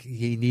 and it's like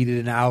he needed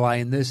an ally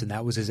in this, and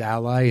that was his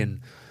ally.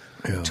 And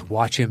to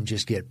watch him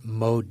just get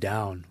mowed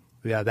down.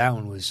 Yeah, that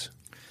one was.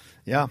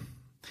 Yeah.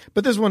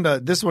 But this one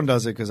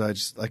does it because I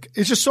just like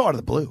it's just so out of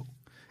the blue.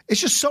 It's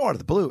just so out of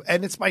the blue,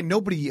 and it's by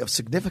nobody of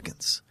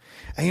significance.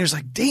 And you're just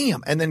like,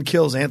 damn, and then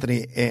kills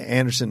Anthony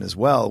Anderson as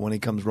well when he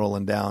comes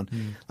rolling down.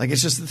 Like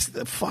it's just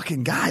the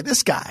fucking guy,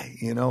 this guy,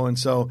 you know. And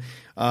so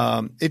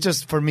it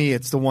just for me,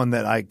 it's the one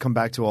that I come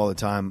back to all the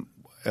time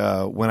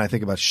when I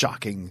think about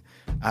shocking,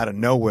 out of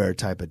nowhere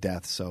type of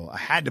death. So I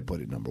had to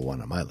put it number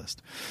 1 on my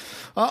list.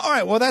 All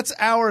right, well, that's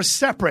our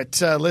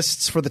separate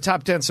lists for the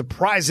top 10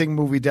 surprising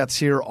movie deaths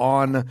here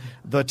on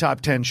the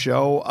Top 10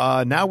 show.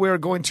 Now we're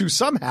going to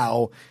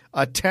somehow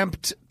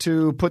attempt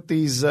to put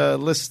these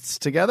lists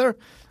together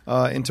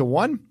into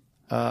one.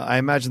 I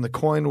imagine the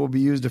coin will be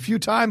used a few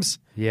times.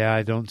 Yeah,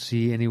 I don't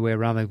see any way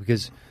around that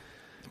because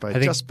If I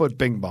just put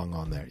Bing Bong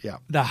on there, yeah.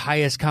 The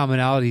highest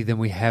commonality then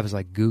we have is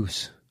like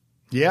Goose.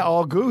 Yeah,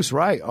 all Goose,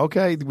 right.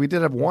 Okay, we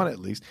did have one at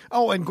least.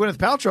 Oh, and Gwyneth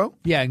Paltrow.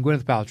 Yeah, and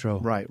Gwyneth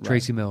Paltrow. Right.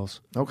 Tracy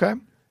Mills. Okay.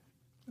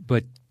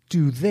 But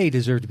do they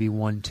deserve to be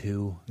 1,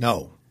 2?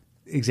 No.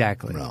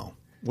 Exactly. No.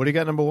 What do you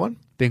got number 1?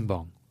 Bing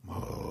Bong.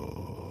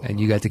 Oh. And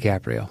you got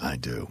DiCaprio. I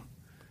do.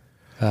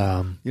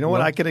 You know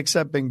what? I could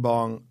accept Bing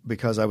Bong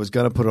because I was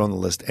going to put it on the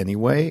list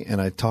anyway,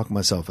 and I talked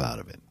myself out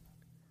of it.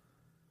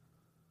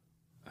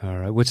 All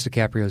right. What's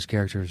DiCaprio's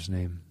character's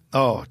name?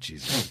 Oh,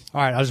 Jesus.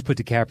 All right. I'll just put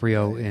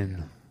DiCaprio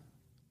in.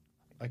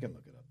 I can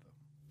look it up, though.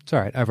 It's all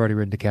right. I've already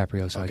written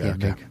DiCaprio, so I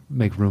can't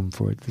make room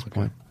for it at this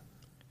point.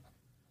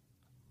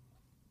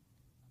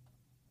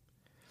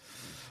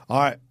 All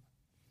right.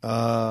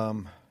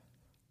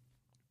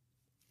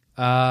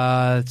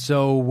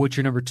 So what's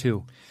your number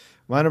 2?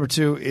 My number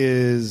 2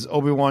 is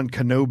Obi-Wan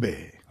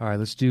Kenobi. All right.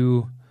 Let's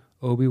do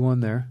Obi-Wan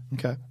there.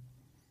 Okay.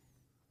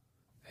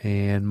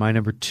 And my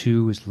number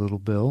 2 is Little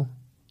Bill.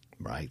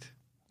 Right.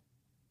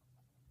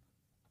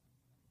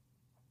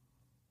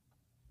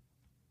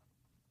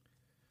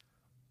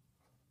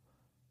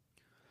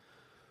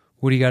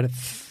 What do you got?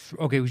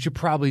 Okay, we should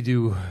probably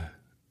do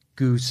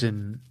Goose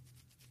and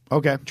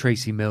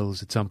Tracy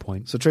Mills at some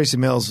point. So Tracy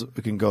Mills,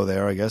 we can go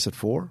there, I guess, at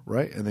 4,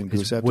 right? And then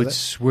Goose after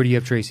that. Where do you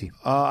have Tracy?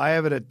 I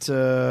have it at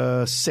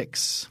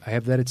 6. I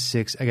have that at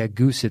 6. I got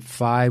Goose at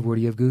 5. Where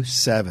do you have Goose?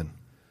 7.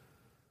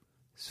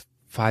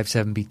 5,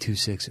 7 beat 2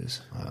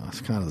 6s.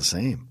 It's kind of the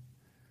same.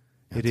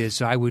 It is.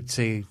 So I would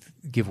say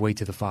give way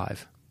to the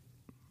 5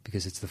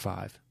 because it's the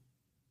 5.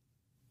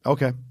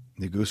 Okay.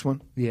 The Goose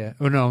one? Yeah.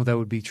 Oh, no, that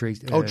would be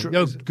Tracy. No,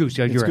 Goose.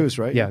 Yeah, it's you're Goose,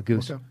 right? Yeah,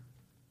 Goose. Okay.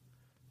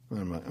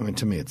 I mean,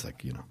 to me, it's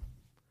like,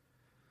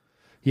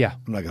 Yeah.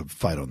 I'm not going to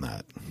fight on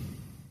that.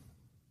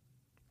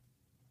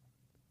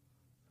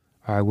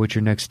 All right, what's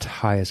your next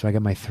highest? I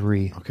got my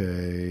 3.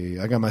 Okay.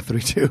 I got my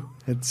 3, too.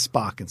 It's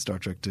Spock in Star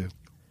Trek 2.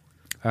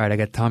 All right, I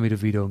got Tommy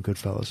DeVito and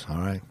Goodfellas. All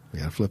right. We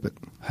got to flip it.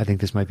 I think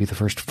this might be the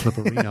first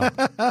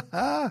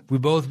flipperino. We've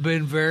both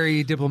been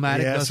very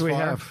diplomatic thus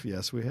far.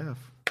 Yes, we have.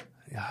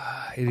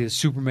 It is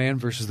Superman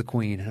versus the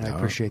Queen, and I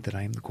appreciate that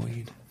I am the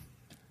Queen.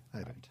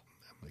 I'm going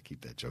to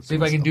keep that joke. See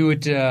if I can do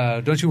it.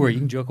 Don't you worry, you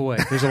can joke away.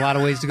 There's a lot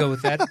of ways to go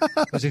with that.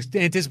 I was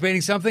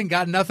anticipating something,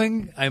 got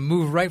nothing. I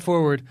moved right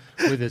forward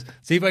with this.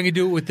 See if I can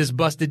do it with this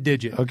busted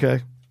digit.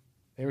 Okay.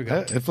 There we go.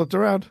 It flipped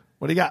around.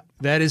 What do you got?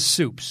 That is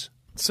Soups.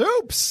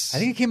 Soups. I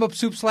think it came up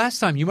Soups last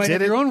time. You might Did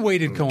have it? your own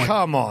weighted coin.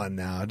 Come on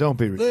now. Don't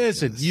be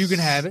ridiculous. Listen, you can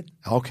have it.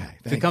 Okay.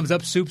 If it comes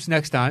up Soups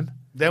next time,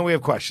 then we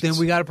have questions. then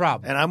we got a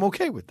problem. And I'm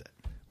okay with that.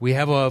 We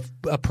have a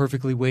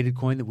perfectly weighted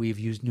coin that we have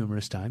used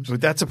numerous times.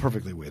 But that's a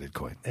perfectly weighted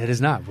coin. It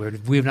is not.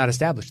 We have not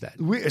established that.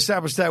 We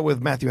established that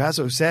with Matthew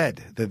Hasso, who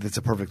said that it's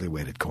a perfectly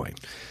weighted coin.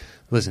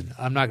 Listen,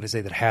 I'm not going to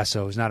say that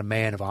Hasso is not a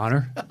man of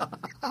honor.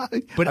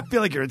 But I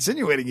feel like you're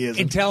insinuating he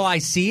isn't. Until I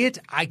see it,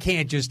 I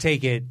can't just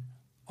take it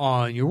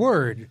on your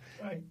word.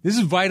 Right. This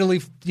is vitally,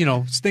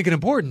 stinking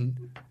important.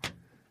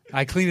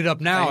 I clean it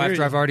up now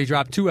after I've already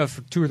dropped two or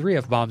three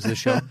F-bombs this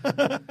show.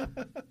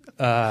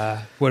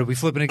 What, are we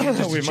flipping again?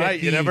 Just We to check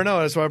might. You never know.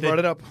 That's why I brought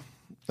it up.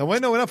 No,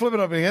 wait, no, we're not flipping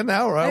up again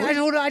now, right?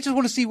 I just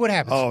want to see what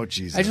happens. Oh,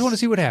 Jesus. I just want to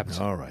see what happens.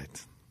 All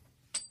right.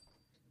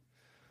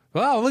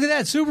 Wow, look at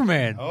that,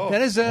 Superman. Oh.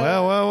 That is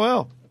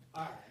Well.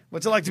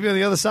 What's it like to be on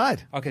the other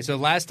side? Okay, so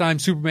last time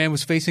Superman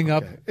was facing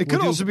up. It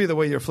could also be the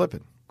way you're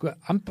flipping.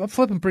 I'm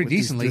flipping pretty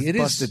decently. This It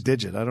busted is.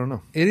 digit. I don't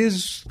know. It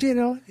is.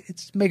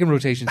 It's making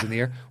rotations in the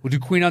air. We'll do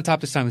Queen on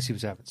top this time. Let's see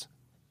what happens.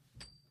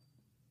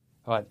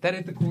 All right, that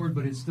hit the chord,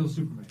 but it's still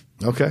Superman.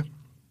 Okay.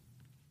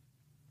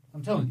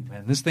 I'm telling you,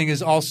 man, this thing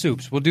is all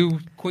Soups. We'll do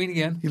Queen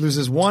again. He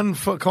loses 1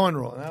 foot coin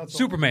roll. Now it's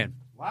Superman.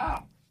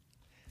 Wow.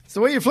 It's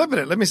the way you're flipping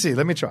it. Let me see.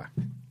 Let me try.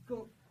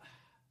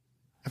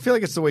 I feel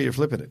like it's the way you're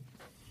flipping it.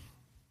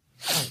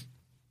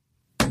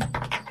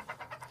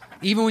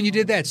 Even when you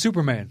did that,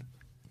 Superman.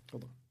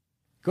 Hold on.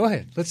 Go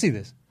ahead. Let's see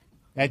this.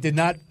 That did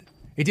not.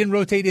 It didn't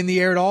rotate in the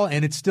air at all,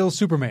 and it's still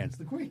Superman. It's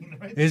the queen,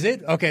 right? Is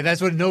it? Okay, that's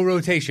what. No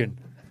rotation.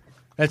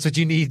 That's what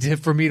you need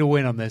for me to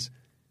win on this.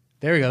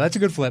 There we go. That's a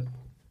good flip.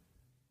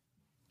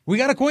 We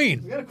got a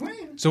queen. We got a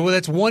queen. So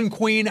that's 1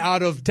 queen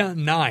out of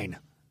 9.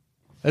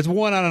 That's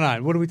 1 out of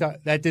 9. What do we talk?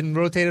 That didn't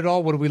rotate at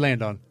all. What do we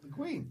land on? The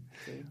queen.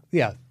 See?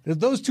 Yeah,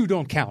 those two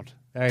don't count.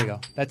 There you go.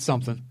 That's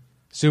something.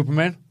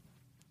 Superman.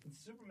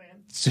 It's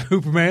Superman.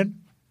 Superman.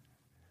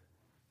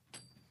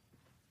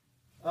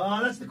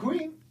 That's the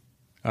queen.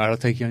 All right, I'll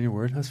take you on your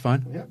word. That's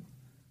fine. Yep.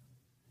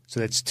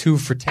 So that's 2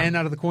 for 10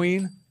 out of the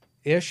queen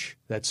ish.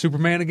 That's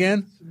Superman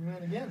again.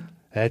 Superman again.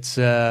 That's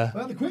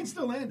Well, the queen's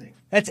still landing.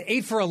 that's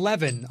 8 for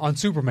 11 on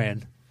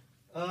Superman.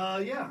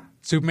 Yeah.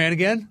 Superman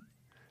again.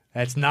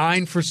 That's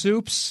 9 for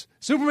Soups.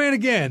 Superman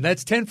again.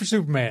 That's 10 for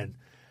Superman.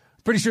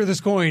 Pretty sure this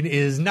coin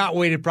is not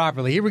weighted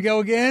properly. Here we go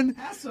again.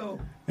 Hasso.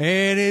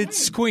 And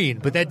it's Queen,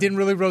 but that didn't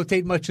really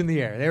rotate much in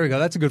the air. There we go.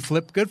 That's a good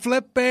flip. Good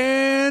flip,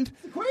 and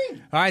The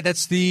queen. all right,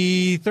 that's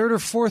the 3rd or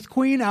 4th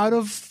Queen out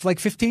of like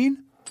 15.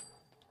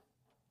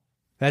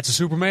 That's a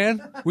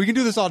Superman. We can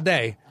do this all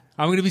day.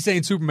 I'm going to be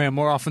saying Superman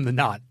more often than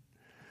not.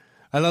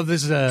 I love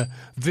this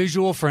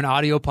visual for an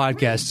audio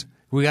podcast.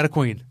 We got a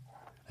queen.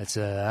 That's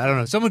I don't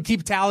know. Someone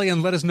keep tally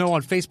and let us know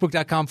on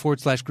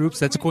Facebook.com/groups.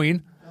 That's a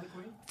queen.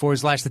 /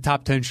 the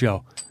top 10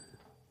 show.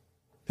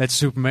 That's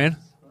Superman.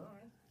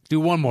 Do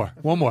one more.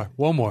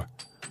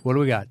 What do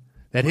we got?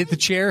 That hit the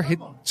chair.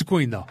 It's a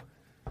queen, though.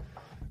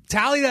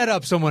 Tally that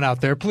up, someone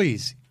out there,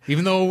 please.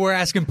 Even though we're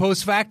asking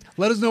post-fact,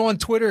 let us know on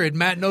Twitter at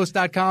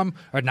mattnost.com,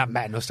 or not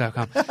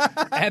mattnost.com,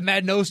 at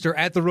mattnost or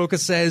at the Roca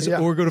Says,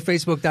 or go to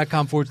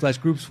Facebook.com/groups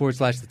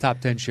 / the top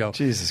 10 show.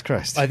 Jesus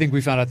Christ. I think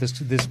we found out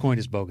this coin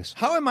is bogus.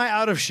 How am I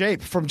out of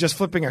shape from just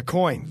flipping a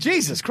coin?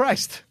 Jesus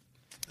Christ.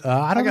 I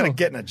I got to know.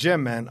 get in a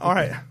gym, man. All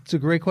right. It's a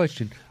great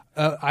question.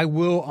 I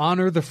will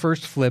honor the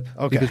first flip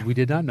because we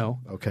did not know.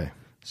 Okay.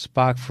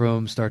 Spock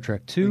from Star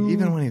Trek 2.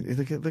 Even when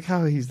look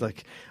how he's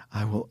like,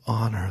 I will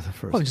honor the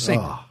first. Well, I'm just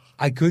saying,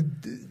 I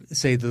could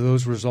say that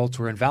those results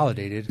were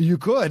invalidated. You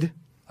could.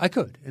 I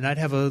could, and I'd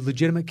have a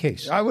legitimate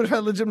case. I would have had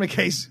a legitimate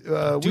case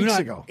weeks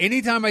ago.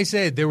 Anytime I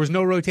said there was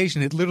no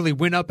rotation, it literally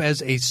went up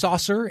as a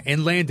saucer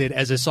and landed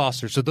as a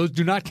saucer. So those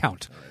do not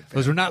count.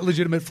 Those are not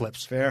legitimate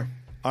flips. Fair.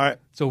 All right.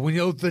 So when you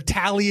know the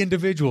tally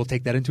individual,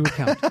 take that into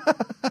account.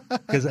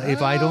 Because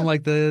if I don't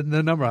like the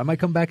number, I might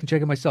come back and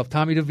check it myself.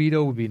 Tommy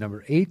DeVito would be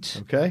number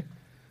 8. Okay.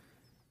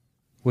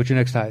 What's your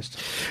next highest?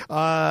 For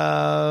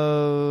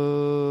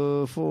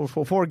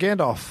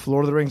Gandalf,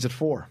 Lord of the Rings at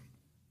 4.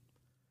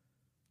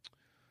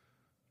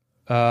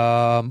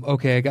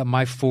 Okay, I got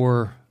my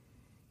 4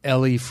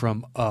 Ellie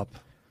from Up.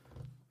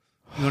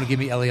 You want to give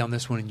me Ellie on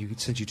this one, and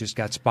since you just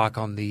got Spock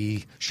on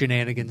the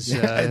shenanigans.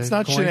 It's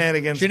not coin.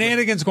 shenanigans.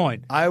 Shenanigans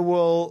coin. I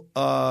will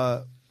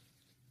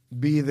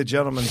be the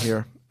gentleman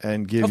here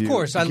and give you. Of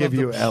course, I love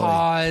the Ellie.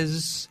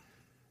 pause,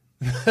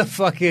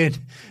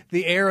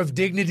 the air of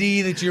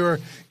dignity that you're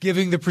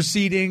giving the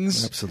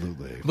proceedings.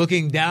 Absolutely.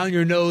 Looking down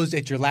your nose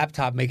at your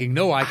laptop, making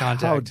no eye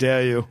contact. How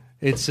dare you?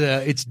 It's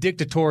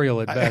dictatorial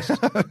at best.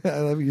 I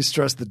love you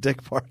stress the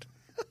dick part.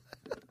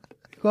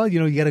 Well,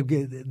 you got to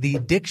get the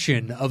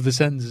diction of the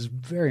sentence is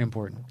very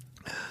important.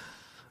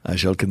 I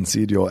shall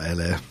concede your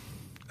Ellie. It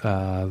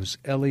was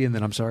Ellie, and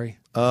then I'm sorry,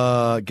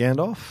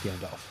 Gandalf.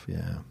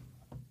 Yeah.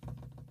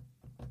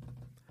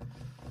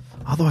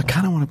 Although I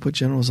kind of want to put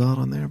General Zod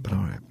on there, but all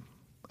right.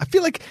 I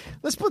feel like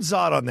let's put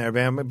Zod on there,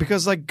 man,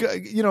 because like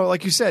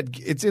you said,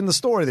 it's in the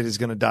story that he's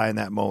going to die in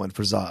that moment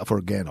for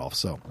Gandalf.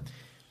 So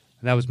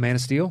and that was Man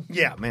of Steel.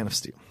 yeah, Man of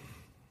Steel.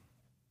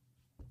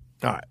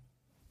 All right.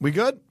 We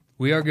good?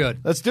 We are good.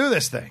 Let's do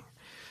this thing.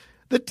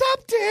 The top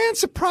 10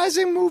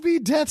 surprising movie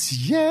deaths,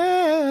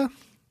 yeah.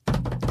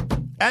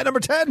 At number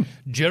 10.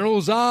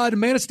 General Zod,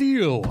 Man of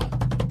Steel.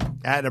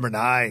 At number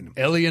 9.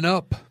 Alien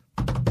Up.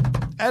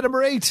 At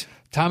number 8.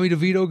 Tommy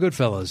DeVito,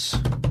 Goodfellas.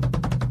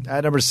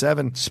 At number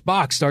 7.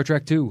 Spock, Star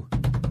Trek 2.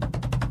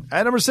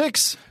 At number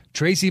 6.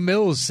 Tracy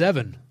Mills,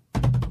 Seven.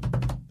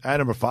 At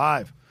number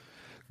 5.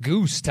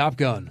 Goose, Top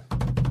Gun.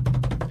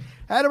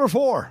 At number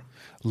 4.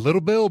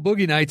 Little Bill,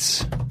 Boogie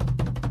Nights.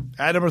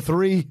 At number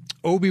 3.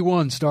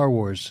 Obi-Wan, Star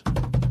Wars.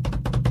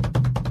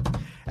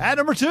 At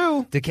number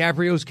 2.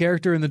 DiCaprio's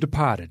character in The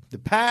Departed.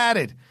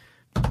 Departed.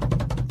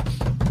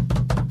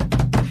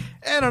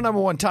 And our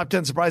number 1 top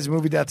 10 surprising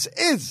movie deaths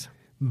is...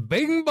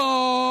 Bing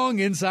Bong,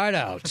 Inside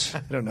Out.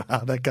 I don't know how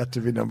that got to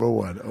be number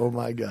 1. Oh,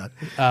 my God.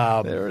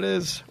 There it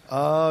is.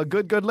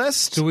 Good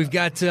list. So we've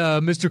got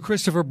Mr.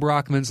 Christopher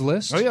Brockman's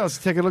list. Oh, yeah, let's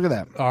take a look at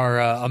that. Our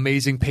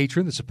amazing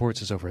patron that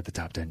supports us over at the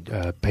Top 10,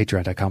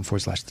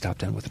 patreon.com/the Top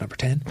 10 with the number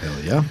 10.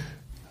 Hell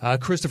yeah.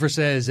 Christopher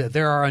says,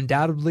 there are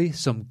undoubtedly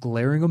some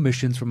glaring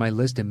omissions from my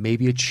list and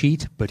maybe a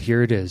cheat, but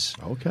here it is.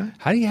 Okay.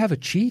 How do you have a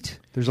cheat?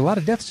 There's a lot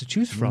of deaths to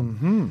choose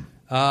from.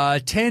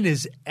 10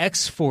 is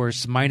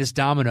X-Force minus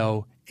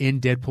Domino in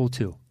Deadpool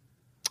 2.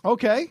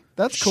 Okay,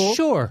 that's cool.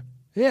 Sure.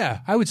 Yeah,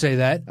 I would say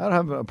that. I don't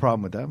have a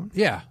problem with that one.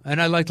 Yeah, and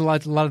I liked a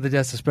lot of the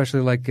deaths, especially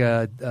like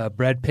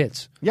Brad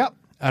Pitt's. Yep.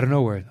 Out of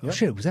nowhere. Yep. Oh,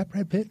 shit, was that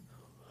Brad Pitt?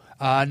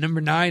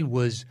 Number 9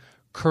 was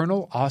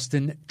Colonel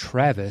Austin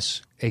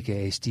Travis,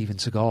 a.k.a. Steven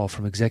Seagal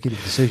from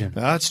Executive Decision.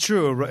 That's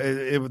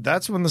true.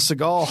 That's when the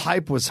Seagal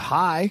hype was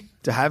high.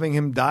 To having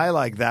him die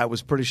like that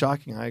was pretty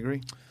shocking. I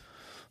agree.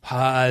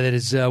 That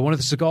is one of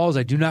the Seagals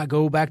I do not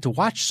go back to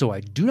watch, so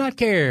I do not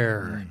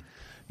care.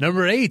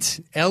 Number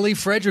 8, Ellie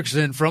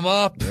Fredrickson from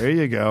Up. There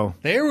you go.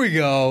 There we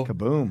go.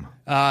 Kaboom.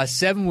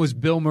 7 was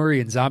Bill Murray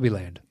in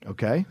Zombieland.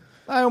 Okay.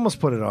 I almost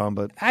put it on,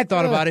 but... I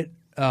thought about it,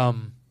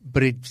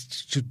 but it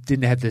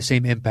didn't have the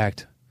same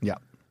impact.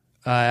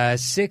 Yeah.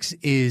 6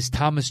 is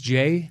Thomas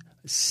J.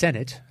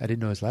 Sennett. I didn't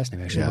know his last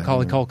name, actually.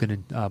 Macaulay Culkin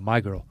in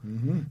My Girl.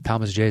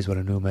 Thomas J. is what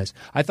I knew him as.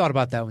 I thought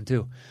about that one,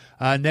 too.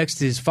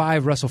 Next is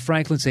 5, Russell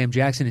Franklin, Sam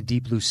Jackson in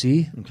Deep Blue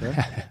Sea. Okay.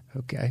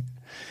 Okay.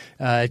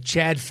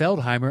 Chad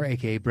Feldheimer,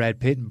 a.k.a. Brad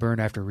Pitt in Burn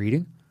After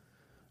Reading.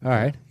 All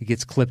right. He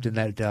gets clipped in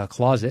that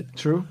closet.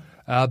 True.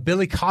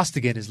 Billy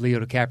Costigan is Leo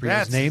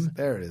DiCaprio's name.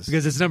 There it is.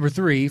 Because it's number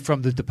 3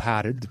 from The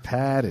Departed.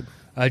 Departed.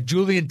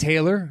 Julian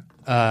Taylor,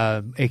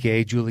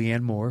 a.k.a.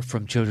 Julianne Moore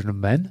from Children of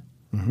Men.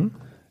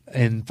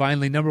 And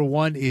finally, number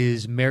 1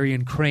 is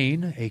Marion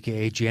Crane,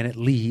 a.k.a. Janet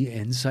Leigh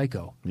in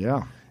Psycho.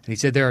 Yeah. And he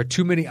said there are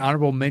too many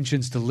honorable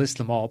mentions to list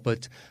them all,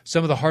 but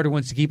some of the harder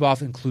ones to keep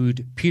off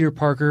include Peter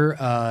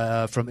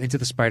Parker from Into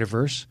the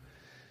Spider-Verse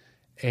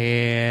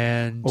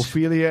and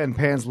Ophelia and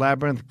Pan's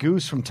Labyrinth,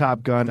 Goose from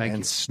Top Gun, Thank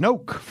and you.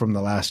 Snoke from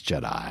The Last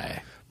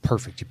Jedi.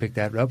 Perfect. You picked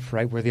that up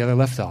right where the other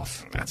left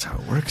off. That's how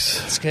it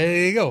works.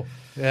 There you go.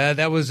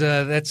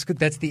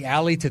 That's the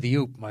alley to the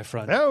oop, my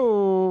friend.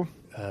 Oh.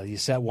 You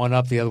set one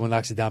up, the other one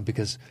knocks it down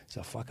because he's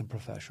a fucking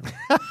professional.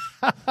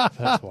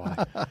 That's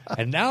why.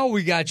 And now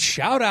we got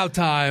shout-out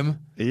time.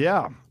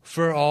 Yeah.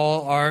 For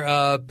all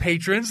our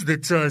patrons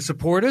that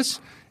support us.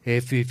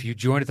 If you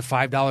join at the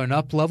 $5 and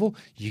up level,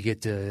 you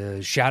get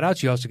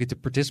shout-outs. You also get to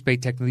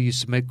participate. Technically, you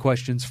submit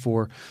questions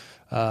for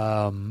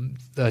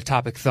the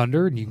Topic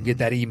Thunder, and you can get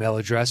that email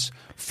address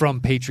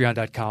from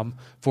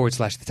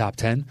patreon.com/the top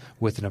 10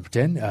 with the number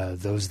 10.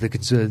 Those that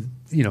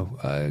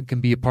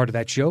can be a part of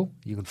that show,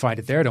 you can find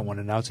it there. I don't want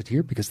to announce it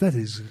here because that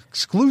is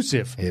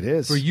exclusive. It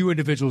is. For you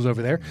individuals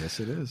over there. Yes,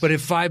 it is. But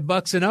if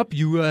 $5 and up,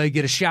 you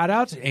get a shout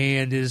out,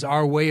 and it is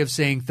our way of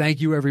saying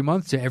thank you every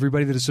month to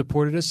everybody that has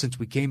supported us since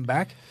we came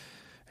back.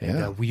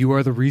 And you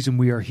are the reason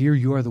we are here.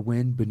 You are the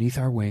wind beneath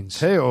our wings.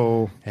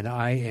 Hey-o. And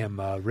I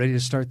am ready to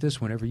start this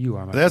whenever you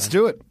are, my Let's friend.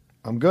 do it.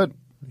 I'm good.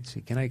 Let's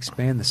see. Can I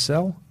expand the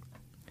cell?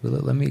 Will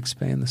it let me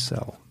expand the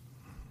cell?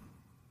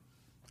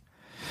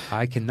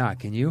 I cannot.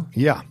 Can you?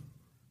 Yeah.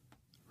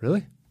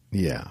 Really?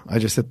 Yeah. I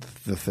just hit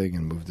the thing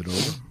and moved it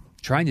over.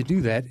 Trying to do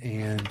that,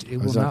 and it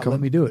will Is not that let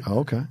me do it. Oh,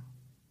 okay.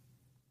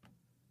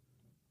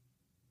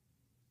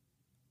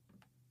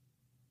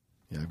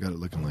 Yeah, I've got it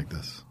looking like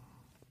this.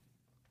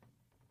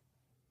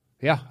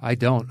 Yeah, I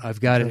don't. I've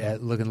got it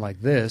at looking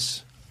like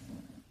this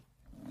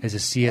as a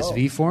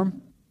CSV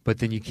form, but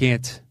then you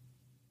can't.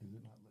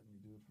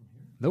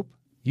 Nope.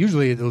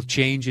 Usually it'll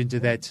change into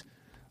that,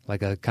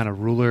 like a kind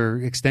of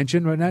ruler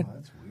extension right now. Oh,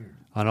 that's weird.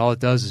 And all it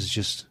does is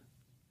just.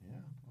 Yeah,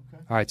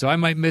 okay. All right, so I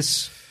might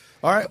miss.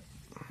 All right.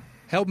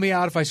 Help me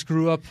out if I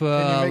screw up Can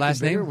you make last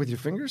it bigger name. with your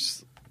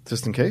fingers,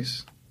 just in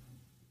case?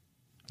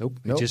 Nope.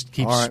 Nope. It just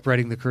keeps All right.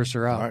 spreading the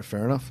cursor out. All right,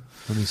 fair enough.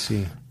 Let me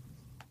see.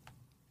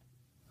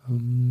 Let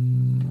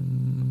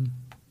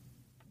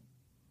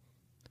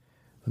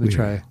me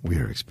try. We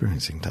are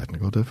experiencing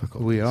technical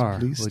difficulties. We are,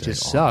 Please which stay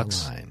just on the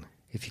sucks. line.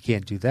 If you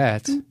can't do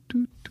that, I'm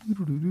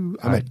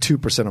at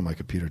 2% on my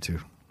computer, too.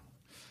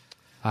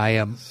 I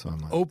am So I'm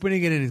like,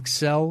 opening it in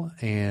Excel,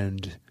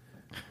 and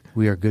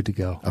we are good to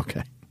go.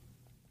 okay.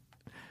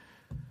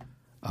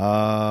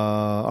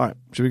 All right.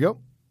 Should we go?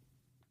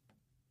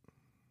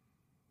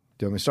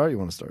 Do you want me to start? You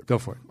want to start? Go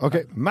for it.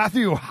 Okay.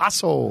 Matthew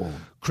Hassel.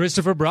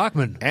 Christopher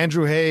Brockman.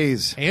 Andrew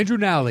Hayes. Andrew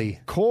Nally.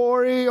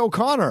 Corey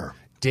O'Connor.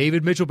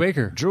 David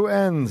Mitchell-Baker. Drew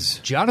Enns.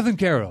 Jonathan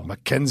Carroll.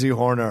 Mackenzie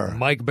Horner.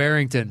 Mike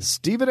Barrington.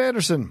 Stephen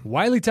Anderson.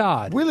 Wiley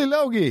Todd. Willie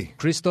Logie.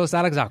 Christos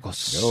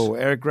Alexakos.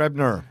 Eric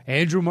Grebner.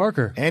 Andrew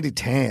Marker. Andy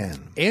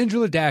Tan.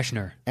 Angela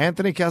Dashner.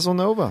 Anthony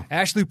Casanova.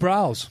 Ashley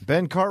Prowse.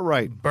 Ben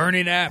Cartwright.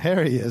 Bernie Knapp.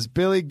 There he is.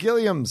 Billy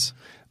Gilliams.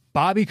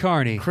 Bobby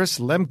Carney. Chris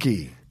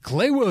Lemke.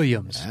 Clay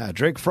Williams.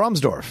 Drake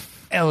Fromsdorf.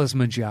 Ellis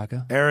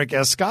Menchaca. Eric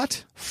S.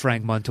 Scott.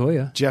 Frank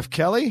Montoya. Jeff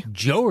Kelly.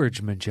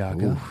 George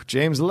Menchaca.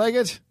 James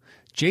Leggett.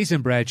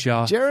 Jason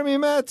Bradshaw. Jeremy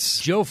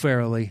Metz. Joe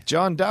Farrelly.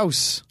 John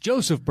Dowse.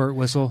 Joseph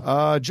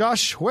Burtwhistle.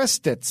 Josh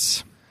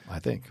Westitz, I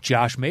think.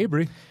 Josh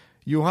Mabry.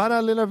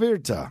 Johanna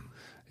Linavirta.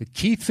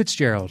 Keith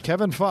Fitzgerald.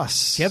 Kevin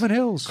Fuss. Kevin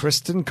Hills.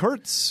 Kristen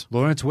Kurtz.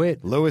 Lawrence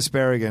Witt. Louis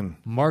Berrigan.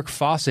 Mark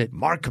Fawcett.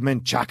 Mark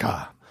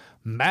Menchaca.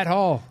 Matt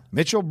Hall.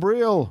 Mitchell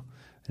Briel.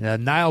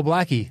 Niall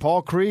Blackie.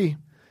 Paul Cree.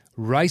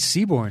 Rice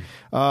Seaborn.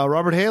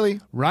 Robert Haley.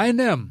 Ryan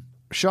Nem.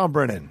 Sean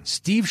Brennan.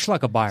 Steve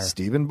Schleckebeyer.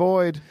 Stephen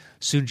Boyd.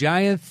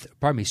 Sujayanth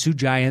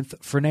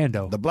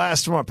Fernando. The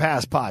Blast from Our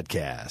Past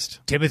podcast.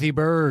 Timothy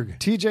Berg.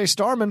 TJ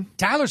Starman.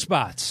 Tyler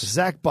Spots.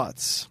 Zach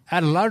Butts.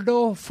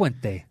 Adelardo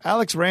Fuente.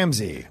 Alex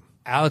Ramsey.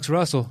 Alex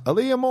Russell.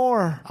 Aaliyah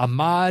Moore.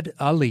 Ahmad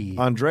Ali.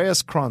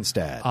 Andreas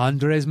Kronstad.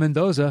 Andres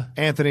Mendoza.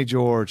 Anthony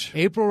George.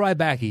 April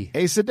Rybacki.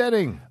 Asa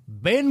Denning.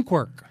 Ben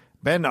Quirk.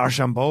 Ben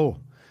Archambault.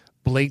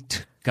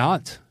 Blake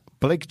Gaunt.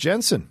 Blake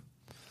Jensen.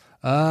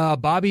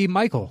 Bobby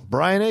Michael.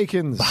 Brian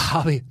Akins.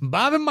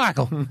 Bobby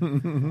Michael.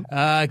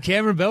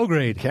 Cameron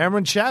Belgrade.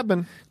 Cameron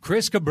Chapman.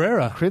 Chris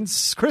Cabrera.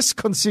 Chris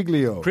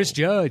Consiglio. Chris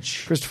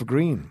Judge. Christopher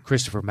Green.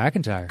 Christopher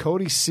McIntyre.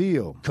 Cody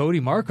Seal. Cody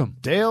Markham.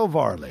 Dale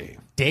Varley.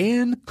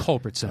 Dan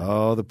Culbertson.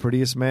 Oh, the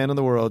prettiest man in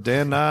the world,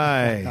 Dan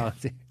Nye.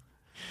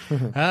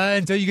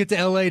 Until you get to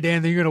L.A.,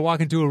 Dan, then you're going to walk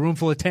into a room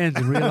full of 10s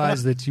and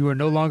realize that you are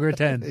no longer a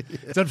 10.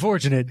 It's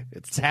unfortunate.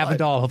 It's happened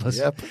to all of us.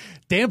 Yep.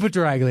 Dan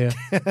Petraglia.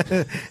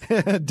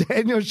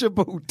 Daniel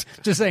Shaboot.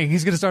 Just saying,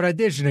 he's going to start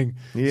auditioning.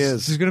 He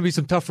is. There's going to be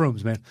some tough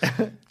rooms, man.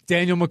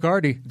 Daniel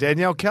McCarty.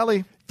 Danielle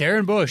Kelly.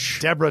 Darren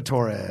Bush. Deborah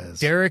Torres.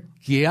 Derek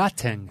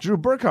Yateng. Drew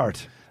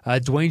Burkhart.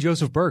 Dwayne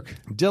Joseph Burke.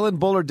 Dylan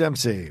Buller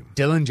Dempsey.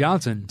 Dylan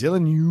Johnson.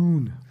 Dylan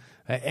Yoon.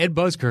 Ed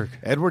Buskirk.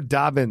 Edward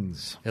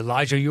Dobbins.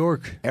 Elijah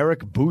York.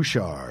 Eric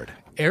Bouchard.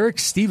 Eric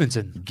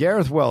Stevenson.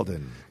 Gareth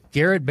Weldon.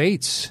 Garrett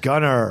Bates.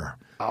 Gunner.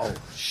 Oh,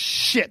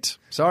 shit.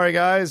 Sorry,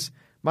 guys.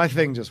 My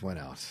thing just went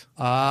out.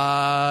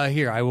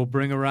 Here, I will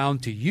bring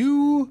around to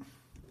you.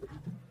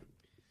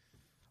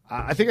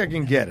 I think I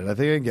can get it.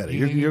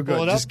 You're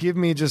good. Just give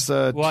me just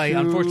a Well,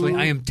 unfortunately,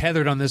 I am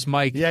tethered on this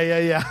mic.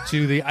 Yeah.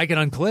 To the, I can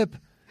unclip.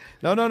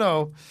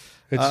 No.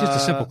 It's just a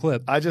simple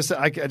clip. I just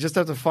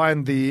have to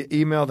find the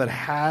email that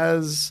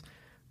has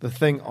the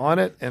thing on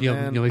it, and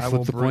then we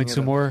flip the point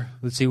some more.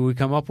 Let's see what we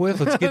come up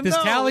with. Let's get this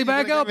tally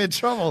back up. Get me in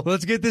trouble.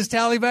 Let's get this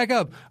tally back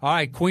up. All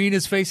right, Queen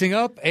is facing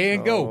up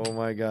and go. Oh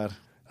my God.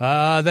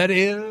 That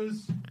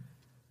is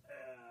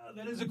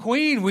a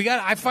Queen.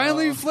 I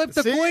finally flipped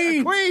the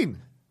Queen. A Queen.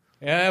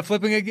 Yeah,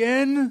 flipping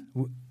again.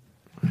 You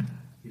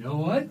know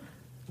what?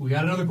 We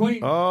got another Queen.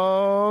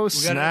 Oh, we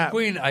snap. got another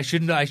Queen. I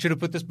should have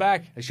put this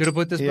back.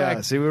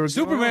 Yeah, see, we were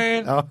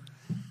Superman. Oh.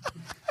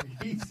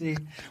 Easy.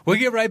 We'll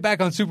get right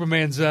back on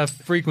Superman's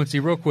frequency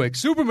real quick.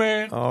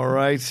 Superman. All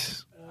right.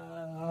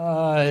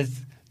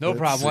 No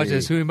problem. Watch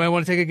this. Who you might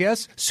want to take a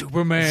guess?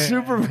 Superman.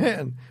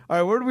 All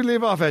right, where did we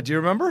leave off at? Do you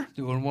remember?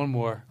 Doing one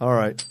more. All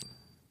right.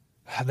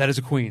 That is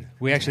a Queen.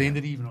 We actually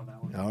ended even on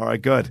that one. All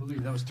right, good.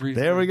 That was 3.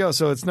 There we go.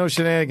 So it's no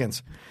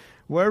shenanigans.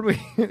 Where did we?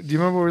 Do you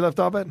remember where we left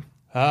off at?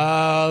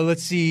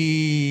 Let's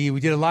see.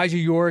 We did Elijah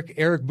York,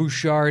 Eric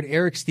Bouchard,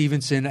 Eric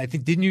Stevenson. I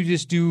think, didn't you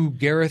just do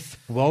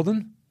Gareth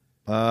Weldon?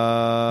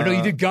 No,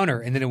 you did Gunner,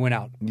 and then it went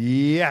out.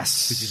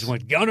 Yes. You just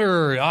went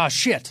Gunner. Ah,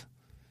 shit.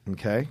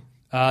 Okay.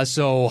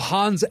 So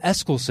Hans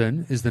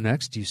Eskelsen is the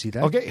next. Do you see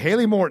that? Okay.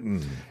 Haley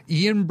Morton.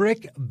 Ian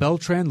Brick,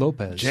 Beltran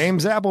Lopez.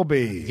 James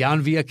Appleby. Jan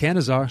Villa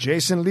Canizar.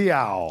 Jason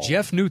Liao.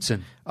 Jeff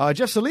Knutson.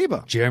 Jeff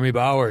Saliba. Jeremy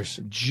Bowers.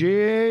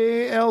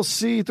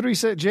 JIC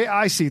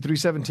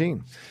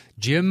 317.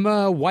 Jim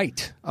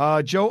White.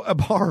 Joe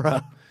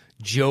Ibarra.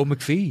 Joe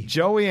McPhee.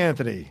 Joey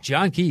Anthony.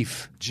 John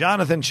Keefe.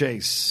 Jonathan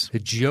Chase.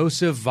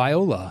 Joseph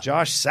Viola.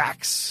 Josh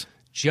Sachs.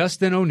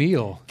 Justin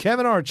O'Neill.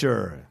 Kevin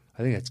Archer.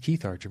 I think that's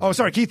Keith Archer. Oh,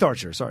 sorry, Keith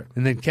Archer. Sorry.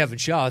 And then Kevin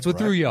Shaw. That's what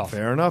threw you off.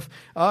 Fair enough.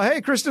 Hey,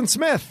 Kristen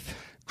Smith.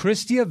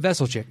 Christia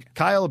Veselchik.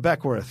 Kyle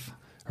Beckworth.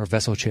 Or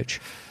Veselchich.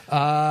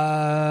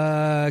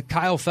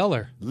 Kyle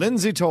Feller.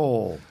 Lindsay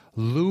Toll.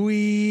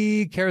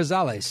 Louis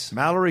Carazales.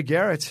 Mallory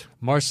Garrett.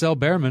 Marcel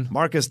Behrman.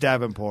 Marcus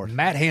Davenport.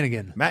 Matt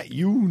Hannigan. Matt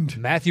Yound.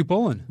 Matthew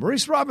Pullen.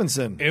 Maurice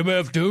Robinson.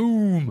 MF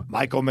Doom.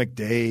 Michael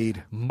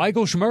McDade.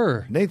 Michael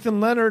Schmurr. Nathan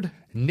Leonard.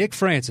 Nick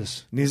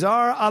Francis.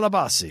 Nizar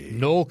Alabasi.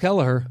 Noel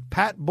Kelleher.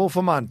 Pat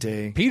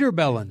Bulfamonte. Peter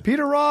Bellin.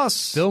 Peter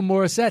Ross. Phil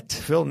Morissette.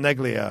 Phil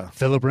Neglia.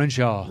 Philip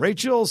Renshaw.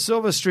 Rachel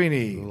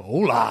Silvestrini.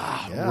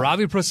 Hola. Yeah.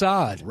 Ravi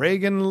Prasad.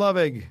 Reagan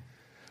Lovig.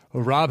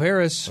 Rob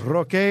Harris,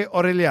 Roque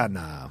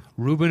Orellana,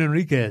 Ruben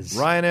Enriquez,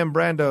 Ryan M.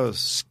 Brandos,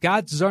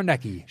 Scott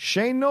Zarnecki,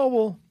 Shane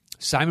Noble,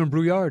 Simon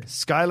Brouillard,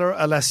 Skylar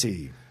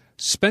Alessi,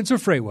 Spencer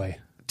Freeway,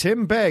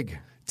 Tim Begg.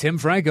 Tim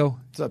Franco,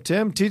 What's up,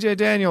 Tim? TJ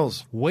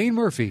Daniels, Wayne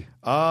Murphy,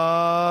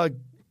 Zirian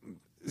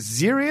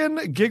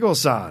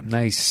Giggleson,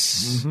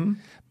 nice,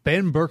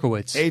 Ben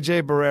Berkowitz,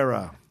 AJ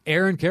Barrera,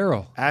 Aaron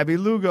Carroll, Abby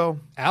Lugo,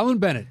 Alan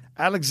Bennett.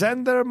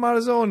 Alexander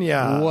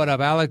Marzonia. What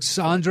up,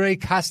 Alexandre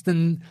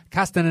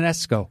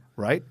Castanesco?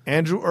 Right.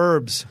 Andrew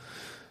Herbs,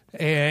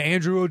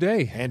 Andrew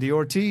O'Day, Andy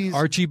Ortiz,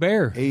 Archie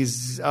Bear,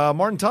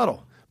 Martin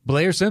Tuttle,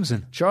 Blair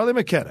Simpson, Charlie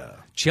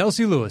McKenna,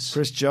 Chelsea Lewis,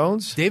 Chris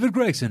Jones, David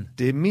Gregson,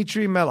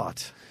 Dimitri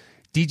Melot.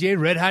 DJ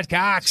Red Hot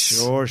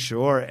Cox.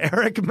 Sure.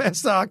 Eric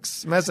Messick,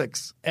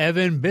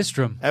 Evan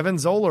Bistrom. Evan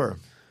Zoller.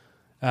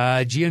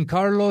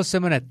 Giancarlo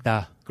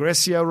Simonetta.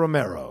 Grecia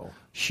Romero.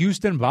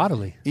 Houston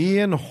Bodley.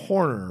 Ian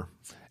Horner.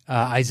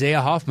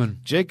 Isaiah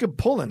Hoffman. Jacob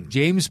Pullen.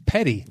 James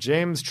Petty.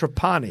 James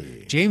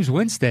Trapani. James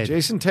Winstead.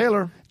 Jason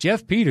Taylor.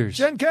 Jeff Peters.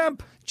 Jen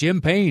Kemp.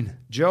 Jim Payne.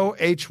 Joe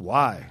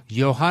H.Y.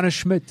 Johanna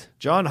Schmidt.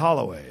 John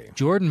Holloway.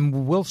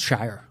 Jordan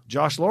Wiltshire.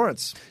 Josh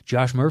Lawrence.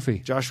 Josh Murphy.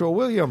 Joshua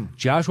William.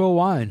 Joshua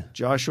Wine.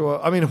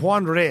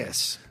 Juan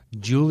Reyes.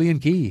 Julian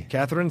Key.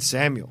 Catherine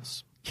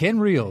Samuels. Ken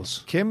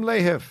Reels. Kim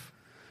Lahiff.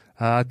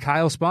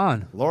 Kyle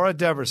Spahn. Laura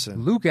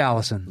Deverson. Luke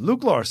Allison.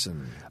 Luke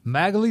Larson.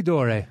 Magali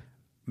Dore.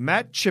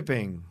 Matt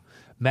Chipping.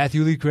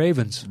 Matthew Lee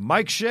Cravens.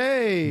 Mike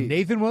Shea.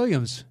 Nathan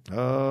Williams.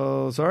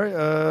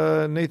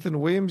 Nathan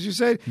Williams, you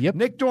said? Yep.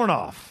 Nick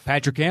Dornoff.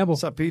 Patrick Campbell.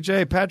 What's up,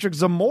 PJ? Patrick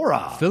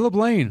Zamora. Philip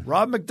Lane.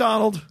 Rob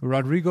McDonald.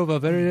 Rodrigo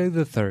Valverde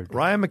III.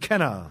 Ryan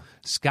McKenna.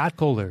 Scott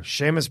Kohler.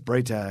 Seamus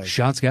Braytag.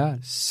 Sean Scott.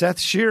 Seth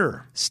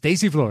Shearer.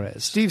 Stacy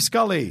Flores. Steve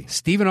Scully.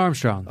 Stephen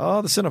Armstrong.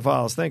 Oh, the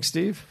Cinephiles. Thanks,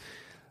 Steve.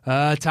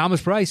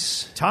 Thomas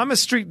Price.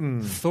 Thomas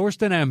Streeton.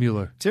 Thorsten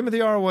Amuller. Timothy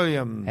R.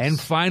 Williams. And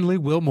finally,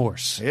 Will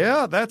Morse.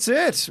 Yeah, that's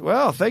it.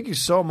 Well, thank you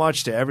so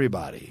much to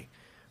everybody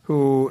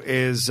who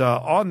is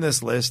on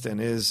this list and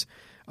is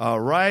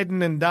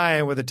riding and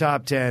dying with the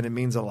top 10. It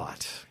means a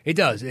lot. It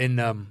does.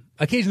 And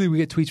occasionally we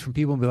get tweets from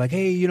people and be like,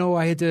 hey,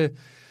 I had to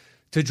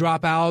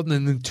drop out,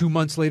 and then 2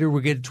 months later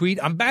we get a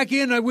tweet, I'm back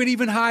in, I went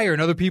even higher.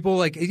 And other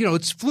people,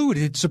 it's fluid.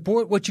 It's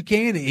support what you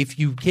can. If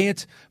you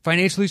can't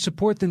financially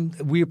support, then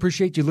we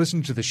appreciate you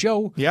listening to the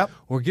show. Yep.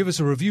 Or give us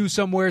a review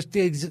somewhere.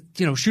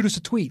 Shoot us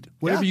a tweet.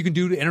 Whatever you can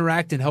do to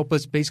interact and help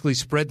us basically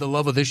spread the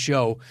love of this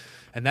show.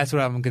 And that's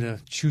what I'm going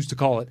to choose to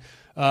call it.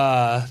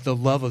 The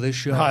love of this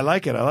show. I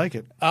like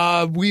it.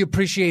 We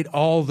appreciate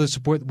all the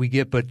support that we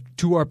get, but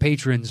to our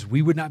patrons,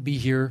 we would not be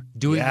here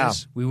doing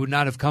this. We would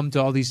not have come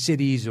to all these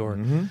cities or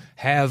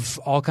have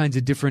all kinds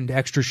of different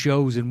extra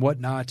shows and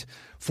whatnot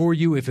for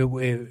you if it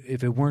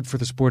weren't for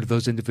the support of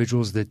those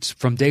individuals that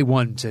from day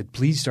one said,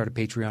 please start a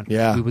Patreon.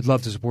 Yeah. We would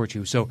love to support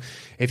you. So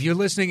if you're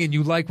listening and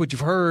you like what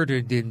you've heard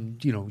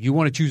and you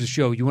want to choose a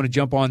show, you want to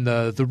jump on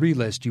the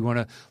relist, you want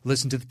to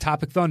listen to the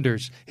Topic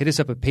Thunders, hit us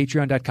up at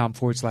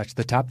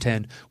patreon.com/the top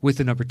 10 with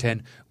the number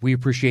 10. We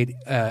appreciate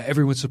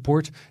everyone's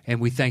support and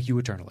we thank you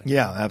eternally.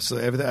 Yeah,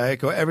 absolutely. I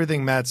echo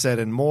everything Matt said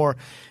and more.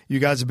 You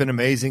guys have been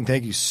amazing.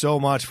 Thank you so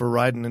much for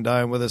riding and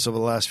dying with us over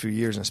the last few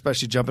years, and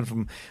especially jumping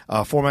from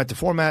format to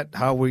format,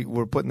 how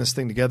we're putting this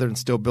thing together and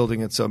still building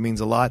it, so it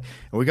means a lot.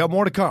 And we got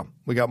more to come.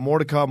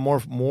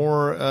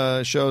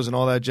 More shows and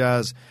all that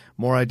jazz,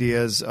 more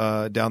ideas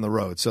down the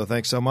road. So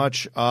thanks so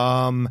much.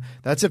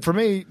 That's it for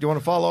me. Do you want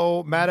to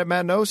follow Matt at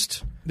Matt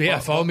Nost? Yeah,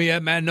 follow me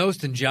at Matt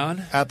Nost and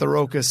John. At The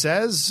Roca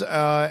Says.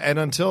 And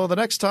until the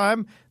next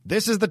time,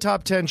 this is the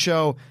Top 10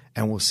 Show,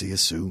 and we'll see you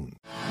soon.